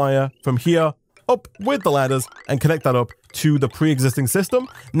conductive wire from here up with the ladders and connect that up to the pre-existing system.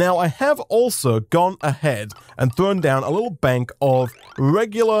 Now, I have also gone ahead and thrown down a little bank of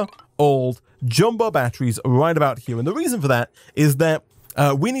regular old jumbo batteries right about here. And the reason for that is that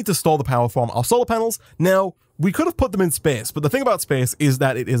we need to store the power from our solar panels. Now, we could have put them in space, but the thing about space is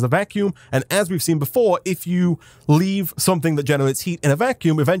that it is a vacuum, and as we've seen before, if you leave something that generates heat in a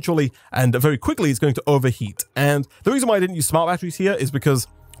vacuum, eventually and very quickly it's going to overheat. And the reason why I didn't use smart batteries here is because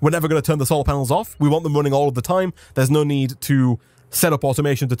we're never going to turn the solar panels off. We want them running all of the time. There's no need to set up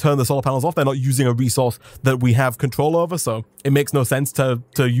automation to turn the solar panels off. They're not using a resource that we have control over, so it makes no sense to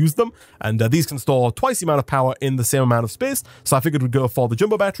use them. And these can store twice the amount of power in the same amount of space, so I figured we'd go for the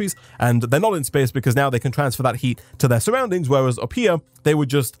jumbo batteries, and they're not in space because now they can transfer that heat to their surroundings, whereas up here, they would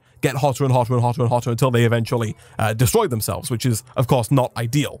just get hotter and hotter and hotter and hotter until they eventually destroy themselves, which is, of course, not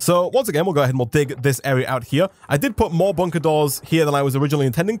ideal. So once again, we'll go ahead and we'll dig this area out here. I did put more bunker doors here than I was originally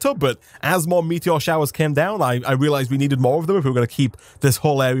intending to, but as more meteor showers came down, I realized we needed more of them if we were going to keep this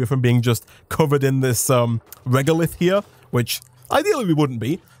whole area from being just covered in this regolith here, which ideally we wouldn't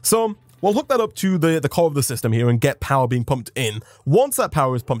be. So we'll hook that up to the core of the system here and get power being pumped in. Once that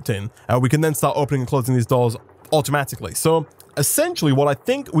power is pumped in, we can then start opening and closing these doors automatically. So essentially, what I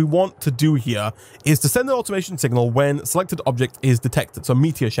think we want to do here is to send an automation signal when selected object is detected, so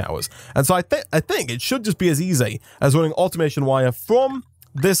meteor showers. And so I think it should just be as easy as running automation wire from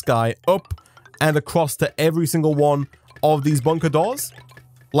this guy up and across to every single one of these bunker doors,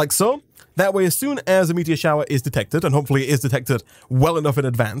 like so. That way, as soon as a meteor shower is detected, and hopefully it is detected well enough in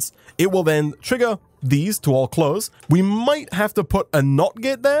advance, it will then trigger these to all close. We might have to put a NOT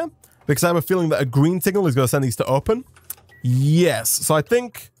gate there, because I have a feeling that a green signal is going to send these to open. Yes, so I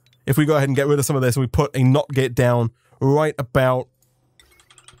think if we go ahead and get rid of some of this and we put a NOT gate down right about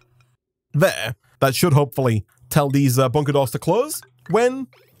there, that should hopefully tell these bunker doors to close when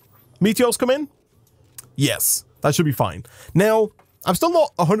meteors come in. Yes, that should be fine. Now, I'm still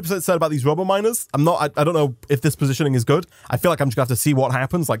not 100% certain about these robo miners. I don't know if this positioning is good. I feel like I'm just going to have to see what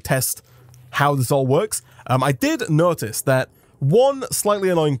happens, like test how this all works. I did notice that one slightly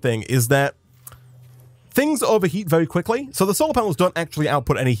annoying thing is that things overheat very quickly, so the solar panels don't actually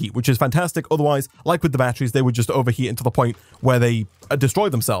output any heat, which is fantastic. Otherwise, like with the batteries, they would just overheat until the point where they destroy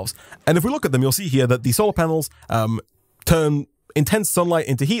themselves. And if we look at them, you'll see here that the solar panels turn intense sunlight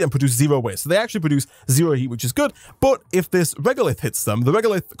into heat and produce zero waste. So they actually produce zero heat, which is good. But if this regolith hits them, the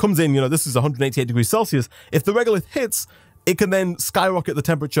regolith comes in, this is 188 degrees Celsius. If the regolith hits, it can then skyrocket the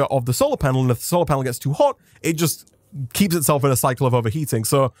temperature of the solar panel, and if the solar panel gets too hot, it just keeps itself in a cycle of overheating.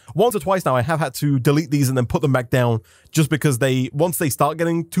 So once or twice now I have had to delete these and then put them back down, just because once they start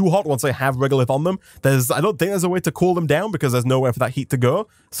getting too hot, once they have regolith on them, I don't think there's a way to cool them down because there's nowhere for that heat to go.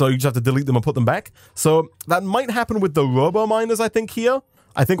 So you just have to delete them and put them back. So that might happen with the robo miners, I think, here.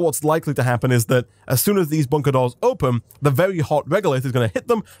 I think what's likely to happen is that as soon as these bunker doors open, the very hot regolith is going to hit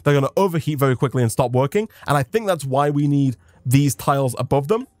them. They're going to overheat very quickly and stop working. And I think that's why we need these tiles above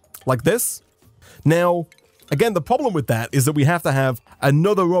them, like this. Now, Again, the problem with that is that we have to have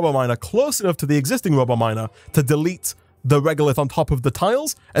another RoboMiner close enough to the existing RoboMiner to delete the regolith on top of the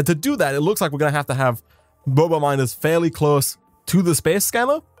tiles. And to do that, it looks like we're going to have RoboMiners fairly close to the space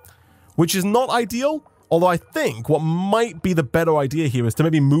scanner, which is not ideal. Although I think what might be the better idea here is to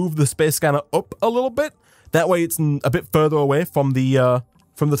maybe move the space scanner up a little bit. That way it's a bit further away from the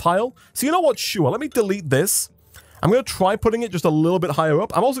tile. So you know what? Sure, let me delete this. I'm going to try putting it just a little bit higher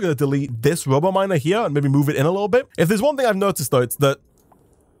up. I'm also going to delete this RoboMiner here and maybe move it in a little bit. If there's one thing I've noticed, though, it's that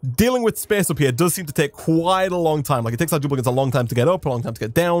dealing with space up here does seem to take quite a long time. Like, it takes our duplicates a long time to get up, a long time to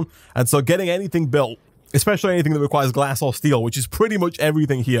get down. And so getting anything built, especially anything that requires glass or steel, which is pretty much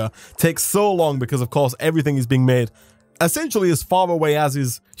everything here, takes so long because, of course, everything is being made essentially as far away as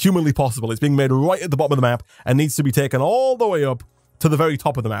is humanly possible. It's being made right at the bottom of the map and needs to be taken all the way up to the very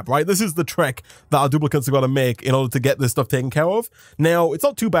top of the map, right? This is the trek that our duplicates have got to make in order to get this stuff taken care of. Now, it's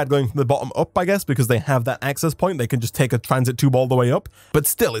not too bad going from the bottom up, I guess, because they have that access point. They can just take a transit tube all the way up. But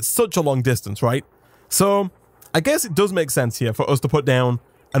still, it's such a long distance, right? So, I guess it does make sense here for us to put down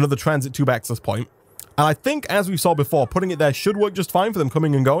another transit tube access point. And I think, as we saw before, putting it there should work just fine for them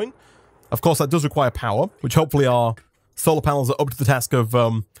coming and going. Of course, that does require power, which hopefully our solar panels are up to the task of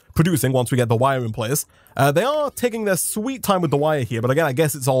producing once we get the wire in place. They are taking their sweet time with the wire here, but again, I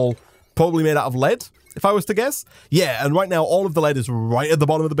guess it's all probably made out of lead, if I was to guess. Yeah, and right now, all of the lead is right at the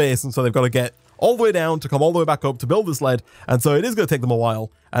bottom of the base, and so they've got to get all the way down to come all the way back up to build this lead, and so it is going to take them a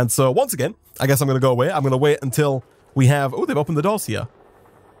while. And so, once again, I guess I'm going to go away. I'm going to wait until we have... Oh, they've opened the doors here.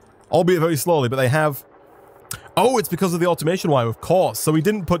 Albeit very slowly, but they have... Oh, it's because of the automation wire, of course. So we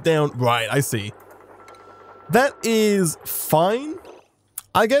didn't put down... Right, I see. That is fine,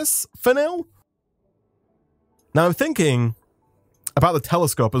 I guess, for now. Now, I'm thinking about the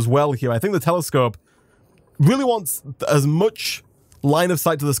telescope as well here. I think the telescope really wants as much line of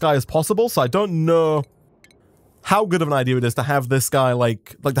sight to the sky as possible, so I don't know how good of an idea it is to have this guy,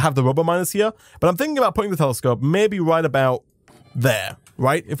 like to have the RoboMiners here. But I'm thinking about putting the telescope maybe right about there,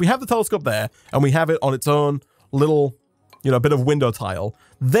 right? If we have the telescope there, and we have it on its own little, you know, bit of window tile,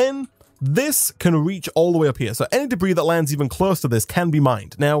 then this can reach all the way up here. So any debris that lands even close to this can be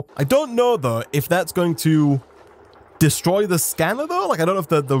mined. Now, I don't know, though, if that's going to destroy the scanner, though. Like, I don't know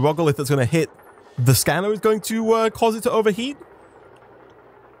if the regolith that's going to hit the scanner is going to cause it to overheat.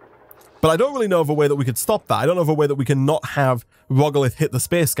 But I don't really know of a way that we could stop that. I don't know of a way that we can not have regolith hit the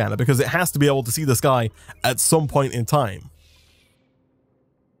space scanner, because it has to be able to see the sky at some point in time.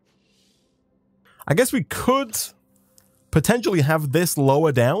 I guess we could potentially have this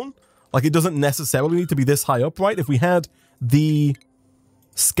lower down. Like, it doesn't necessarily need to be this high up, right? If we had the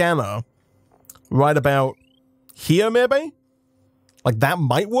scanner right about here, maybe? Like, that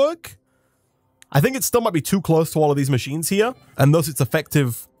might work. I think it still might be too close to all of these machines here, and thus its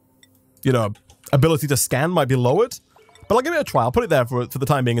effective, you know, ability to scan might be lowered. But I'll give it a try. I'll put it there for the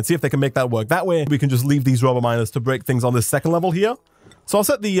time being and see if they can make that work. That way, we can just leave these RoboMiners to break things on this second level here. So I'll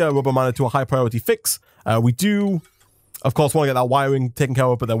set the RoboMiner to a high priority fix. We do... Of course, want to get that wiring taken care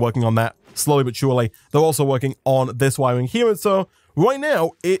of, but they're working on that slowly but surely. They're also working on this wiring here, and so right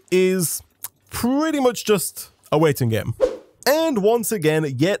now, it is pretty much just a waiting game. And once again,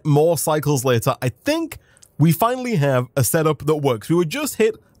 yet more cycles later, I think we finally have a setup that works. We were just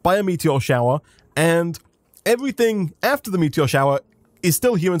hit by a meteor shower, and everything after the meteor shower is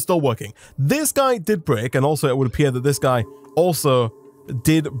still here and still working. This guy did break, and also it would appear that this guy also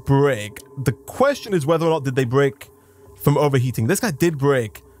did break. The question is whether or not did they break from overheating. This guy did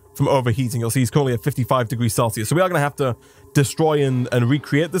break from overheating. You'll see he's currently at 55 degrees Celsius. So we are going to have to destroy and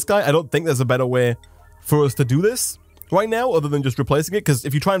recreate this guy. I don't think there's a better way for us to do this right now other than just replacing it, because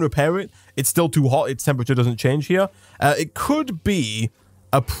if you try and repair it, it's still too hot. Its temperature doesn't change here. It could be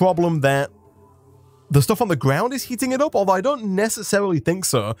a problem that the stuff on the ground is heating it up, although I don't necessarily think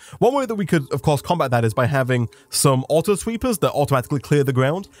so. One way that we could, of course, combat that is by having some auto sweepers that automatically clear the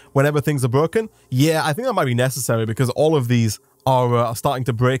ground whenever things are broken. Yeah, I think that might be necessary because all of these are starting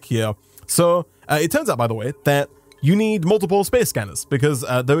to break here. So it turns out, by the way, that you need multiple space scanners because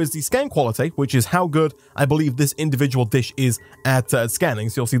there is the scan quality, which is how good I believe this individual dish is at scanning.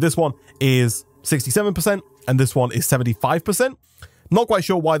 So you'll see this one is 67% and this one is 75%. Not quite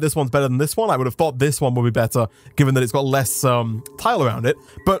sure why this one's better than this one. I would have thought this one would be better, given that it's got less tile around it.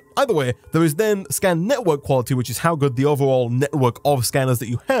 But either way, there is then scan network quality, which is how good the overall network of scanners that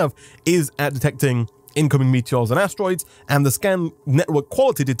you have is at detecting incoming meteors and asteroids. And the scan network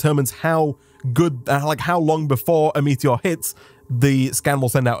quality determines how good, like how long before a meteor hits, the scan will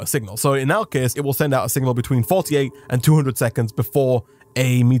send out a signal. So in our case, it will send out a signal between 48 and 200 seconds before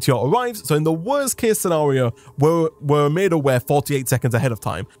a meteor arrives. So in the worst case scenario, we're made aware 48 seconds ahead of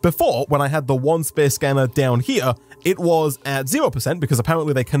time. Before, when I had the one space scanner down here, it was at 0% because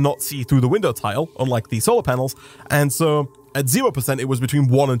apparently they cannot see through the window tile, unlike the solar panels. And so at 0%, it was between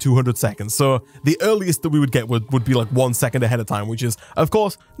 1 and 200 seconds. So the earliest that we would get would be like 1 second ahead of time, which is, of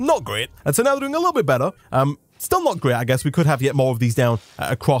course, not great. And so now they're doing a little bit better. Still not great, I guess. We could have yet more of these down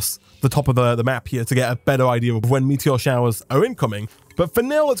across the top of the map here to get a better idea of when meteor showers are incoming. But for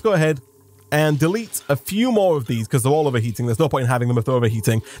now, let's go ahead and delete a few more of these because they're all overheating. There's no point in having them if they're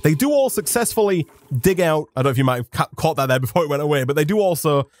overheating. They do all successfully dig out. I don't know if you might have caught that there before it went away, but they do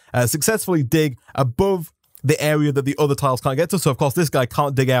also successfully dig above the area that the other tiles can't get to. So, of course, this guy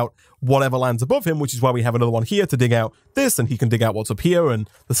can't dig out whatever lands above him, which is why we have another one here to dig out this, and he can dig out what's up here, and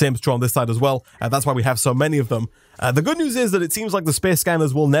the same's true on this side as well. That's why we have so many of them. The good news is that it seems like the space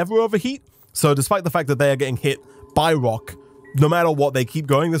scanners will never overheat. So, despite the fact that they are getting hit by rock, no matter what, they keep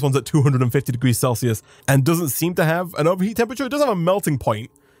going. This one's at 250 degrees Celsius and doesn't seem to have an overheat temperature. It does have a melting point,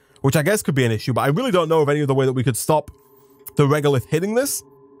 which I guess could be an issue, but I really don't know of any other way that we could stop the regolith hitting this.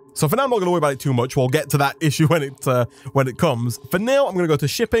 So for now, I'm not going to worry about it too much. We'll get to that issue when it comes. For now, I'm going to go to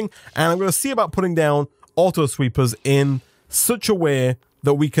shipping, and I'm going to see about putting down auto sweepers in such a way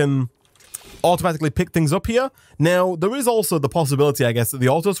that we can automatically pick things up here. Now, there is also the possibility, I guess, that the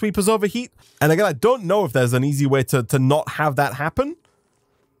auto sweepers overheat. And again, I don't know if there's an easy way to not have that happen.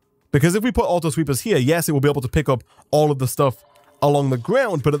 Because if we put auto sweepers here, yes, it will be able to pick up all of the stuff along the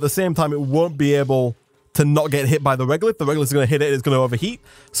ground, but at the same time, it won't be able to not get hit by the regolith. The regolith is going to hit it, it's going to overheat.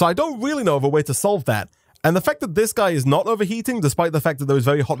 So I don't really know of a way to solve that. And the fact that this guy is not overheating, despite the fact that there is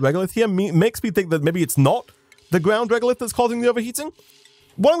very hot regolith here, makes me think that maybe it's not the ground regolith that's causing the overheating.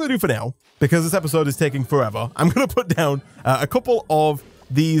 What I'm going to do for now, because this episode is taking forever, I'm going to put down a couple of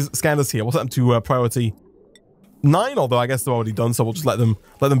these scanners here. We'll set them to priority 9, although I guess they're already done, so we'll just let them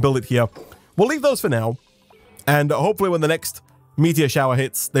build it here. We'll leave those for now, and hopefully when the next meteor shower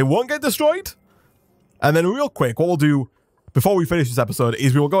hits, they won't get destroyed. And then real quick, what we'll do before we finish this episode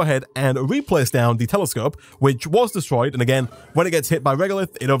is we will go ahead and replace down the telescope, which was destroyed. And again, when it gets hit by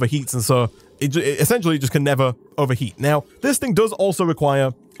regolith, it overheats. And so it essentially just can never overheat. Now, this thing does also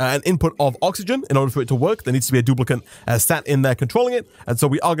require an input of oxygen in order for it to work. There needs to be a duplicate sat in there controlling it. And so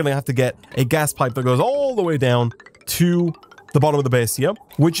we are going to have to get a gas pipe that goes all the way down to the bottom of the base here,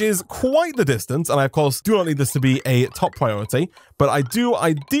 which is quite the distance. And I, of course, do not need this to be a top priority, but I do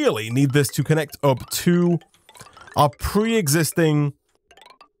ideally need this to connect up to our pre-existing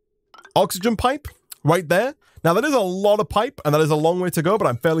oxygen pipe right there. Now, that is a lot of pipe, and that is a long way to go, but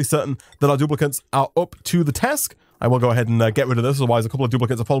I'm fairly certain that our duplicates are up to the task. I will go ahead and get rid of this, otherwise a couple of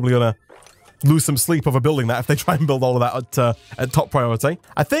duplicates are probably going to lose some sleep over building that if they try and build all of that at top priority.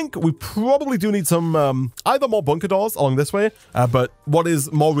 I think we probably do need some either more bunker doors along this way, but what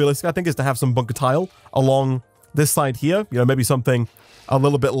is more realistic, I think, is to have some bunker tile along this side here. You know, maybe something a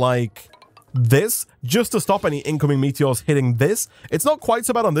little bit like this, just to stop any incoming meteors hitting this. It's not quite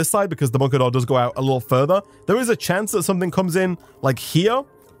so bad on this side because the bunker door does go out a little further. There is a chance that something comes in like here,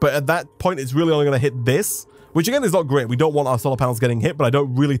 but at that point, it's really only going to hit this, which again is not great. We don't want our solar panels getting hit, but I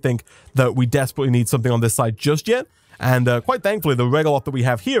don't really think that we desperately need something on this side just yet. And quite thankfully, the regolith that we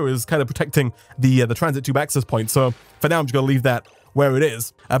have here is kind of protecting the transit tube access point. So for now, I'm just going to leave that where it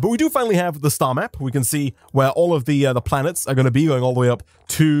is. But we do finally have the star map. We can see where all of the planets are going to be, going all the way up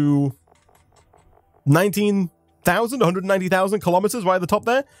to 190,000 kilometers right at the top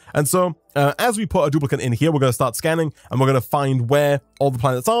there. And so as we put a duplicate in here, we're going to start scanning, and we're going to find where all the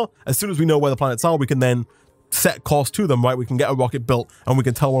planets are. As soon as we know where the planets are, we can then set course to them, right? We can get a rocket built, and we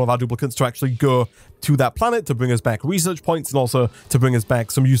can tell one of our duplicates to actually go to that planet to bring us back research points, and also to bring us back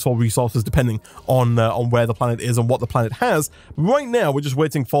some useful resources depending on where the planet is and what the planet has. Right now, we're just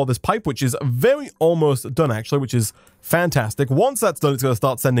waiting for this pipe, which is very almost done actually, which is fantastic. Once that's done, it's going to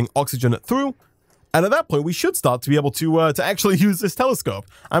start sending oxygen through. And at that point, we should start to be able to actually use this telescope.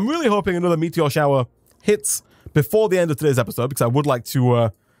 I'm really hoping another meteor shower hits before the end of today's episode, because I would like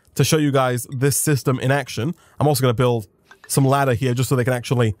to show you guys this system in action. I'm also going to build some ladder here just so they can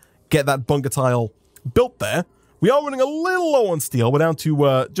actually get that bunker tile built there. We are running a little low on steel. We're down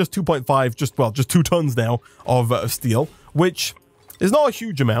to just 2.5, just 2 tons now of steel, which is not a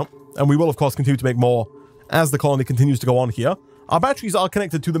huge amount. And we will, of course, continue to make more as the colony continues to go on here. Our batteries are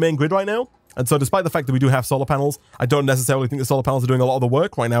connected to the main grid right now. And so despite the fact that we do have solar panels, I don't necessarily think the solar panels are doing a lot of the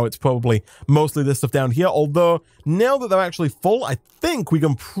work. Right now, it's probably mostly this stuff down here. Although, now that they're actually full, I think we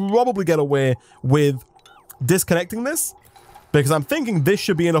can probably get away with disconnecting this. Because I'm thinking this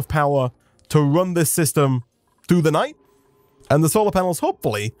should be enough power to run this system through the night. And the solar panels,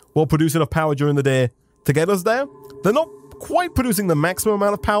 hopefully, will produce enough power during the day to get us there. They're not quite producing the maximum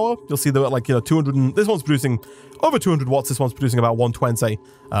amount of power. You'll see that like, 200, and this one's producing over 200 watts. This one's producing about 120.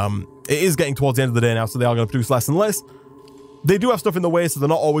 It is getting towards the end of the day now, so they are going to produce less and less. They do have stuff in the way, so they're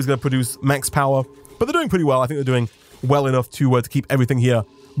not always going to produce max power, but they're doing pretty well. I think they're doing well enough to keep everything here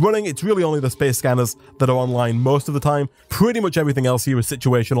running. It's really only the space scanners that are online most of the time. Pretty much everything else here is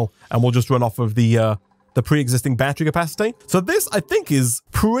situational, and we'll just run off of the pre-existing battery capacity. So this, I think, is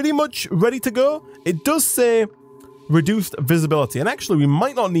pretty much ready to go. It does say reduced visibility, and actually we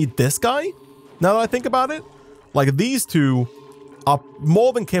might not need this guy now that I think about it. Like, these two are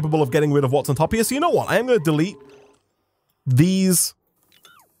more than capable of getting rid of what's on top here. So you know what? I am going to delete these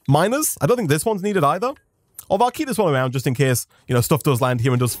miners. I don't think this one's needed either. Although I'll keep this one around just in case, stuff does land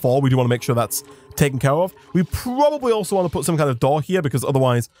here and does fall. We do want to make sure that's taken care of. We probably also want to put some kind of door here because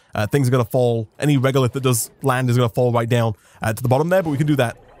otherwise things are going to fall. Any regolith that does land is going to fall right down to the bottom there, but we can do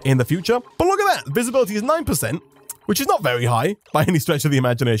that in the future. But look at that. Visibility is 9%, which is not very high by any stretch of the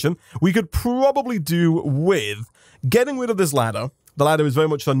imagination. We could probably do with getting rid of this ladder. The ladder is very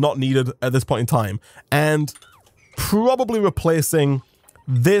much not needed at this point in time. And probably replacing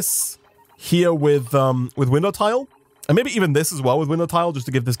this here with window tile, and maybe even this as well with window tile, just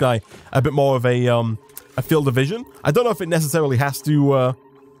to give this guy a bit more of a field of vision. I don't know if it necessarily has to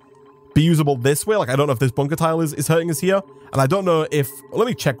be usable this way. Like, I don't know if this bunker tile is hurting us here, and I don't know if, let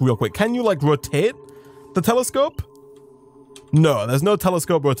me check real quick. Can you like rotate the telescope? No, there's no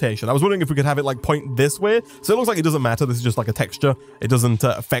telescope rotation. I was wondering if we could have it like point this way. So it looks like it doesn't matter. This is just like a texture. It doesn't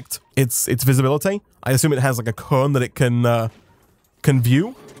affect its visibility. I assume it has like a cone that it can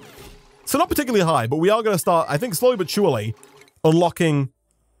view. So not particularly high, but we are going to start, I think, slowly but surely unlocking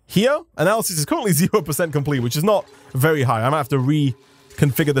here. Analysis is currently 0% complete, which is not very high. I might have to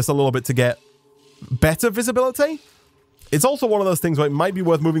reconfigure this a little bit to get better visibility. It's also one of those things where it might be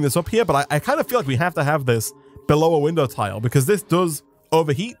worth moving this up here, but I kind of feel like we have to have this below a window tile because this does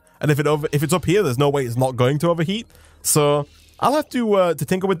overheat. And if it's up here, there's no way it's not going to overheat. So I'll have to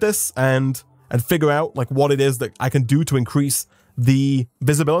tinker with this and figure out like what it is that I can do to increase the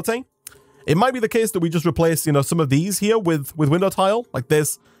visibility. It might be the case that we just replace, some of these here with window tile, like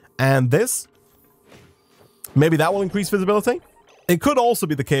this and this. Maybe that will increase visibility. It could also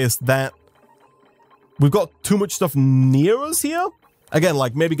be the case that we've got too much stuff near us here. Again,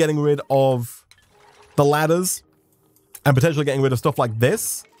 like maybe getting rid of the ladders and potentially getting rid of stuff like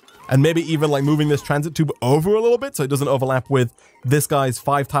this. And maybe even like moving this transit tube over a little bit so it doesn't overlap with this guy's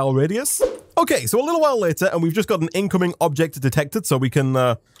 5 tile radius. Okay, so a little while later, and we've just got an incoming object detected, so we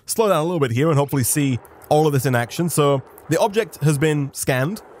can slow down a little bit here and hopefully see all of this in action. So the object has been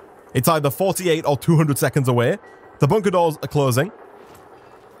scanned. It's either 48 or 200 seconds away. The bunker doors are closing.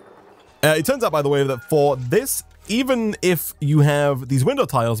 It turns out, by the way, that for this, even if you have these window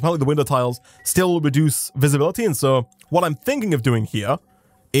tiles, apparently the window tiles still reduce visibility. And so what I'm thinking of doing here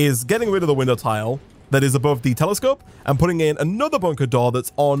is getting rid of the window tile that is above the telescope and putting in another bunker door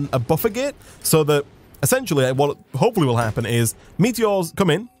that's on a buffer gate so that essentially what hopefully will happen is meteors come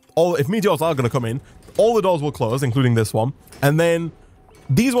in. If meteors are going to come in, all the doors will close, including this one. And then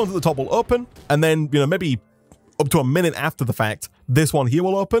these ones at the top will open. And then, maybe up to a minute after the fact, this one here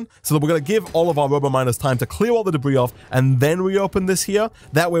will open. So that we're going to give all of our robo miners time to clear all the debris off and then reopen this here.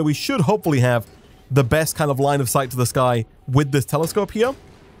 That way we should hopefully have the best kind of line of sight to the sky with this telescope here.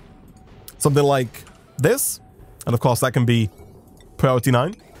 Something like this. And of course that can be priority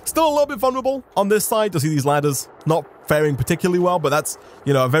 9. Still a little bit vulnerable on this side to see these ladders not faring particularly well, but that's,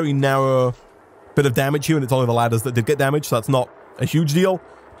 a very narrow bit of damage here, and it's only the ladders that did get damaged, so that's not a huge deal.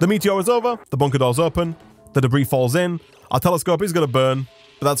 The meteor is over, the bunker door's open, the debris falls in, our telescope is going to burn,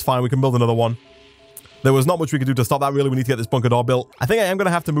 but that's fine, we can build another one. There was not much we could do to stop that, really. We need to get this bunker door built. I think I am going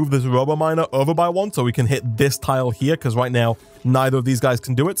to have to move this robo miner over by one so we can hit this tile here, because right now, neither of these guys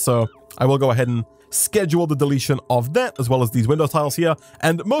can do it, so I will go ahead and schedule the deletion of that, as well as these window tiles here.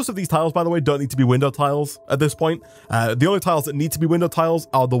 And most of these tiles, by the way, don't need to be window tiles at this point. The only tiles that need to be window tiles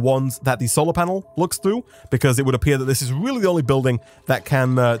are the ones that the solar panel looks through, because it would appear that this is really the only building that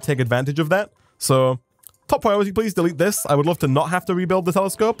can take advantage of that. So, top priority, please delete this. I would love to not have to rebuild the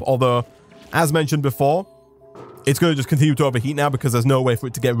telescope, although, as mentioned before, it's going to just continue to overheat now because there's no way for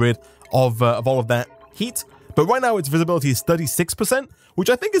it to get rid of all of that heat. But right now, its visibility is 36%, which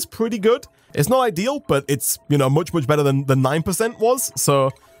I think is pretty good. It's not ideal, but it's, much, much better than the 9% was.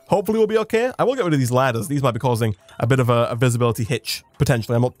 So hopefully we'll be okay. I will get rid of these ladders. These might be causing a bit of a visibility hitch,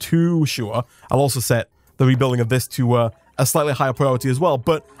 potentially. I'm not too sure. I'll also set the rebuilding of this to a slightly higher priority as well.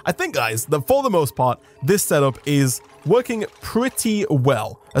 But I think, guys, that for the most part, this setup is working pretty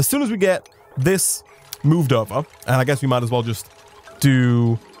well. As soon as we get this moved over, and I guess we might as well just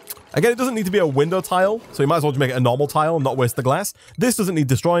do Again, it doesn't need to be a window tile, so you might as well just make it a normal tile and not waste the glass. This doesn't need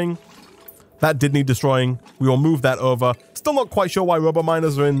destroying. That did need destroying. We will move that over. Still not quite sure why robo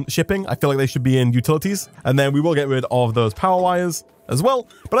miners are in shipping. I feel like they should be in utilities. And then we will get rid of those power wires as well.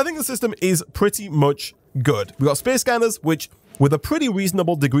 But I think the system is pretty much good. We got space scanners, which with a pretty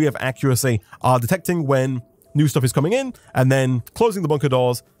reasonable degree of accuracy are detecting when new stuff is coming in and then closing the bunker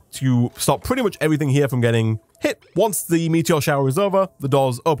doors to stop pretty much everything here from getting hit. Once the meteor shower is over, the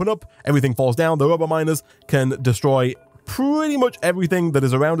doors open up, everything falls down. The robo miners can destroy pretty much everything that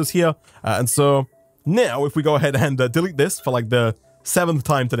is around us here. And so now if we go ahead and delete this for like the 7th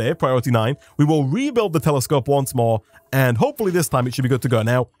time today, priority 9, we will rebuild the telescope once more. And hopefully this time it should be good to go.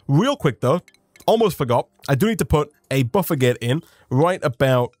 Now, real quick though, almost forgot, I do need to put a buffer gate in right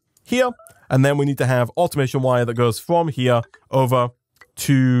about here. And then we need to have automation wire that goes from here over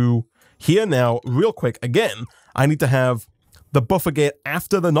to here. Now, real quick, again, I need to have the buffer gate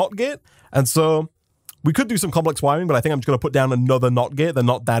after the NOT gate. And so we could do some complex wiring, but I think I'm just going to put down another NOT gate. They're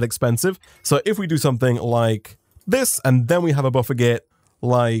not that expensive. So if we do something like this, and then we have a buffer gate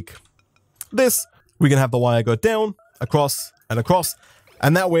like this, we can have the wire go down, across, and across.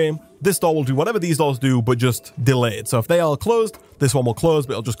 And that way, this door will do whatever these doors do, but just delayed. So if they are closed, this one will close,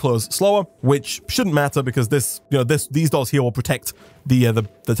 but it'll just close slower, which shouldn't matter because this, these doors here will protect the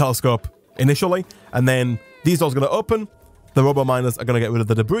telescope initially. And then these doors are going to open. The robo miners are going to get rid of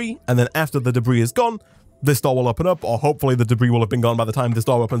the debris. And then after the debris is gone, this door will open up, or hopefully the debris will have been gone by the time this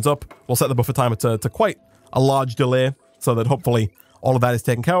door opens up. We'll set the buffer timer to quite a large delay so that hopefully all of that is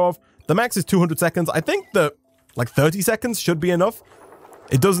taken care of. The max is 200 seconds. I think that like 30 seconds should be enough.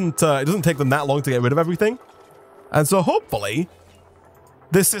 It doesn't take them that long to get rid of everything. And so hopefully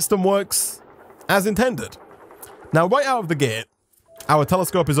this system works as intended. Now, right out of the gate, our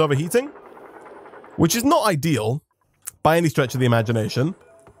telescope is overheating, which is not ideal by any stretch of the imagination.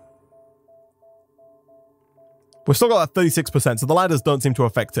 We've still got that 36%, so the ladders don't seem to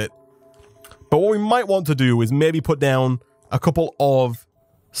affect it. But what we might want to do is maybe put down a couple of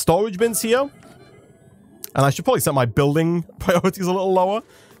storage bins here. And I should probably set my building priorities a little lower.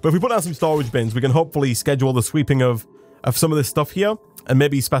 But if we put down some storage bins, we can hopefully schedule the sweeping of some of this stuff here. And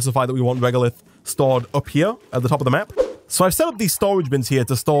maybe specify that we want regolith stored up here at the top of the map. So I've set up these storage bins here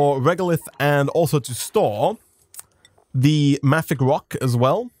to store regolith and also to store the mafic rock as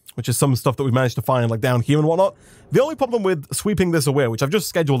well, which is some stuff that we've managed to find like down here and whatnot. The only problem with sweeping this away, which I've just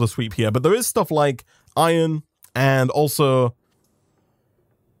scheduled a sweep here, but there is stuff like iron and also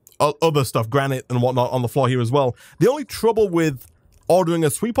other stuff, granite and whatnot on the floor here as well. The only trouble with ordering a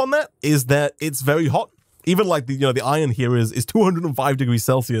sweep on that is that it's very hot. Even like the iron here is 205 degrees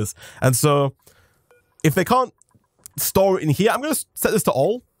Celsius. And so if they can't store it in here, I'm going to set this to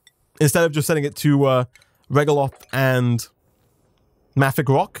all instead of just setting it to regolith and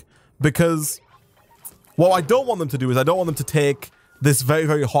mafic rock, because what I don't want them to do is I don't want them to take this very,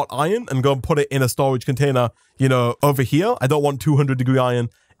 very hot iron and go and put it in a storage container, over here. I don't want 200 degree iron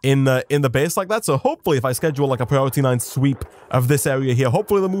in the base like that. So hopefully if I schedule like a priority 9 sweep of this area here,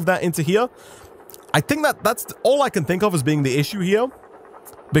 hopefully they'll move that into here. I think that's all I can think of as being the issue here,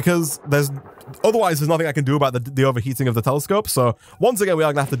 because otherwise there's nothing I can do about the overheating of the telescope. So once again, we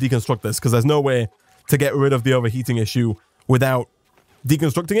are gonna have to deconstruct this because there's no way to get rid of the overheating issue without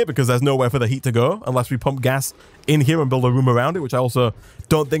deconstructing it, because there's nowhere for the heat to go unless we pump gas in here and build a room around it, which I also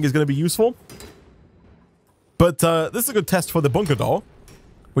don't think is going to be useful. But this is a good test for the bunker door,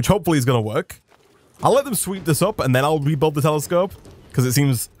 which hopefully is going to work. I'll let them sweep this up and then I'll rebuild the telescope, because it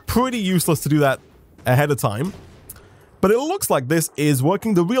seems pretty useless to do that ahead of time. But it looks like this is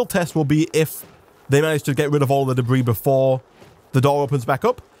working. The real test will be if they manage to get rid of all the debris before the door opens back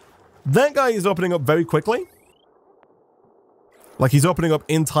up. That guy is opening up very quickly. Like, he's opening up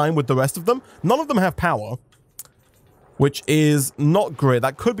in time with the rest of them. None of them have power, which is not great.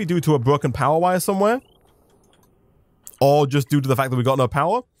 That could be due to a broken power wire somewhere, or just due to the fact that we got no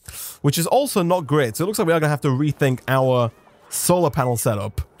power, which is also not great. So it looks like we are going to have to rethink our solar panel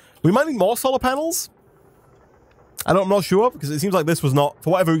setup. We might need more solar panels. I'm not sure, because it seems like this was not,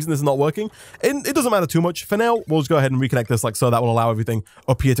 for whatever reason, this is not working. It doesn't matter too much. For now, we'll just go ahead and reconnect this like so. That will allow everything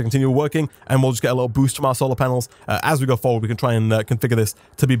up here to continue working, and we'll just get a little boost from our solar panels. As we go forward, we can try and configure this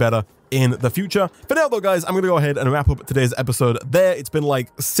to be better in the future. For now, though, guys, I'm going to go ahead and wrap up today's episode there. It's been like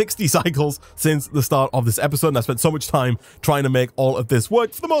 60 cycles since the start of this episode, and I spent so much time trying to make all of this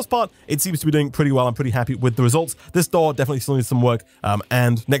work. For the most part, it seems to be doing pretty well. I'm pretty happy with the results. This door definitely still needs some work,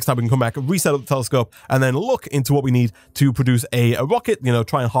 and next time we can come back, reset up the telescope, and then look into what we need to produce a rocket,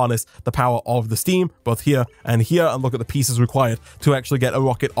 try and harness the power of the steam, both here, and look at the pieces required to actually get a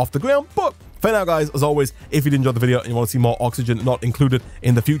rocket off the ground. But For now, guys, as always, if you did enjoy the video and you want to see more Oxygen Not Included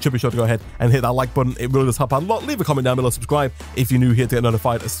in the future, be sure to go ahead and hit that like button. It really does help out a lot. Leave a comment down below, subscribe if you're new here to get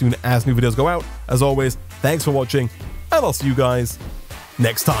notified as soon as new videos go out. As always, thanks for watching, and I'll see you guys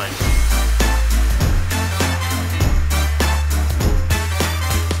next time.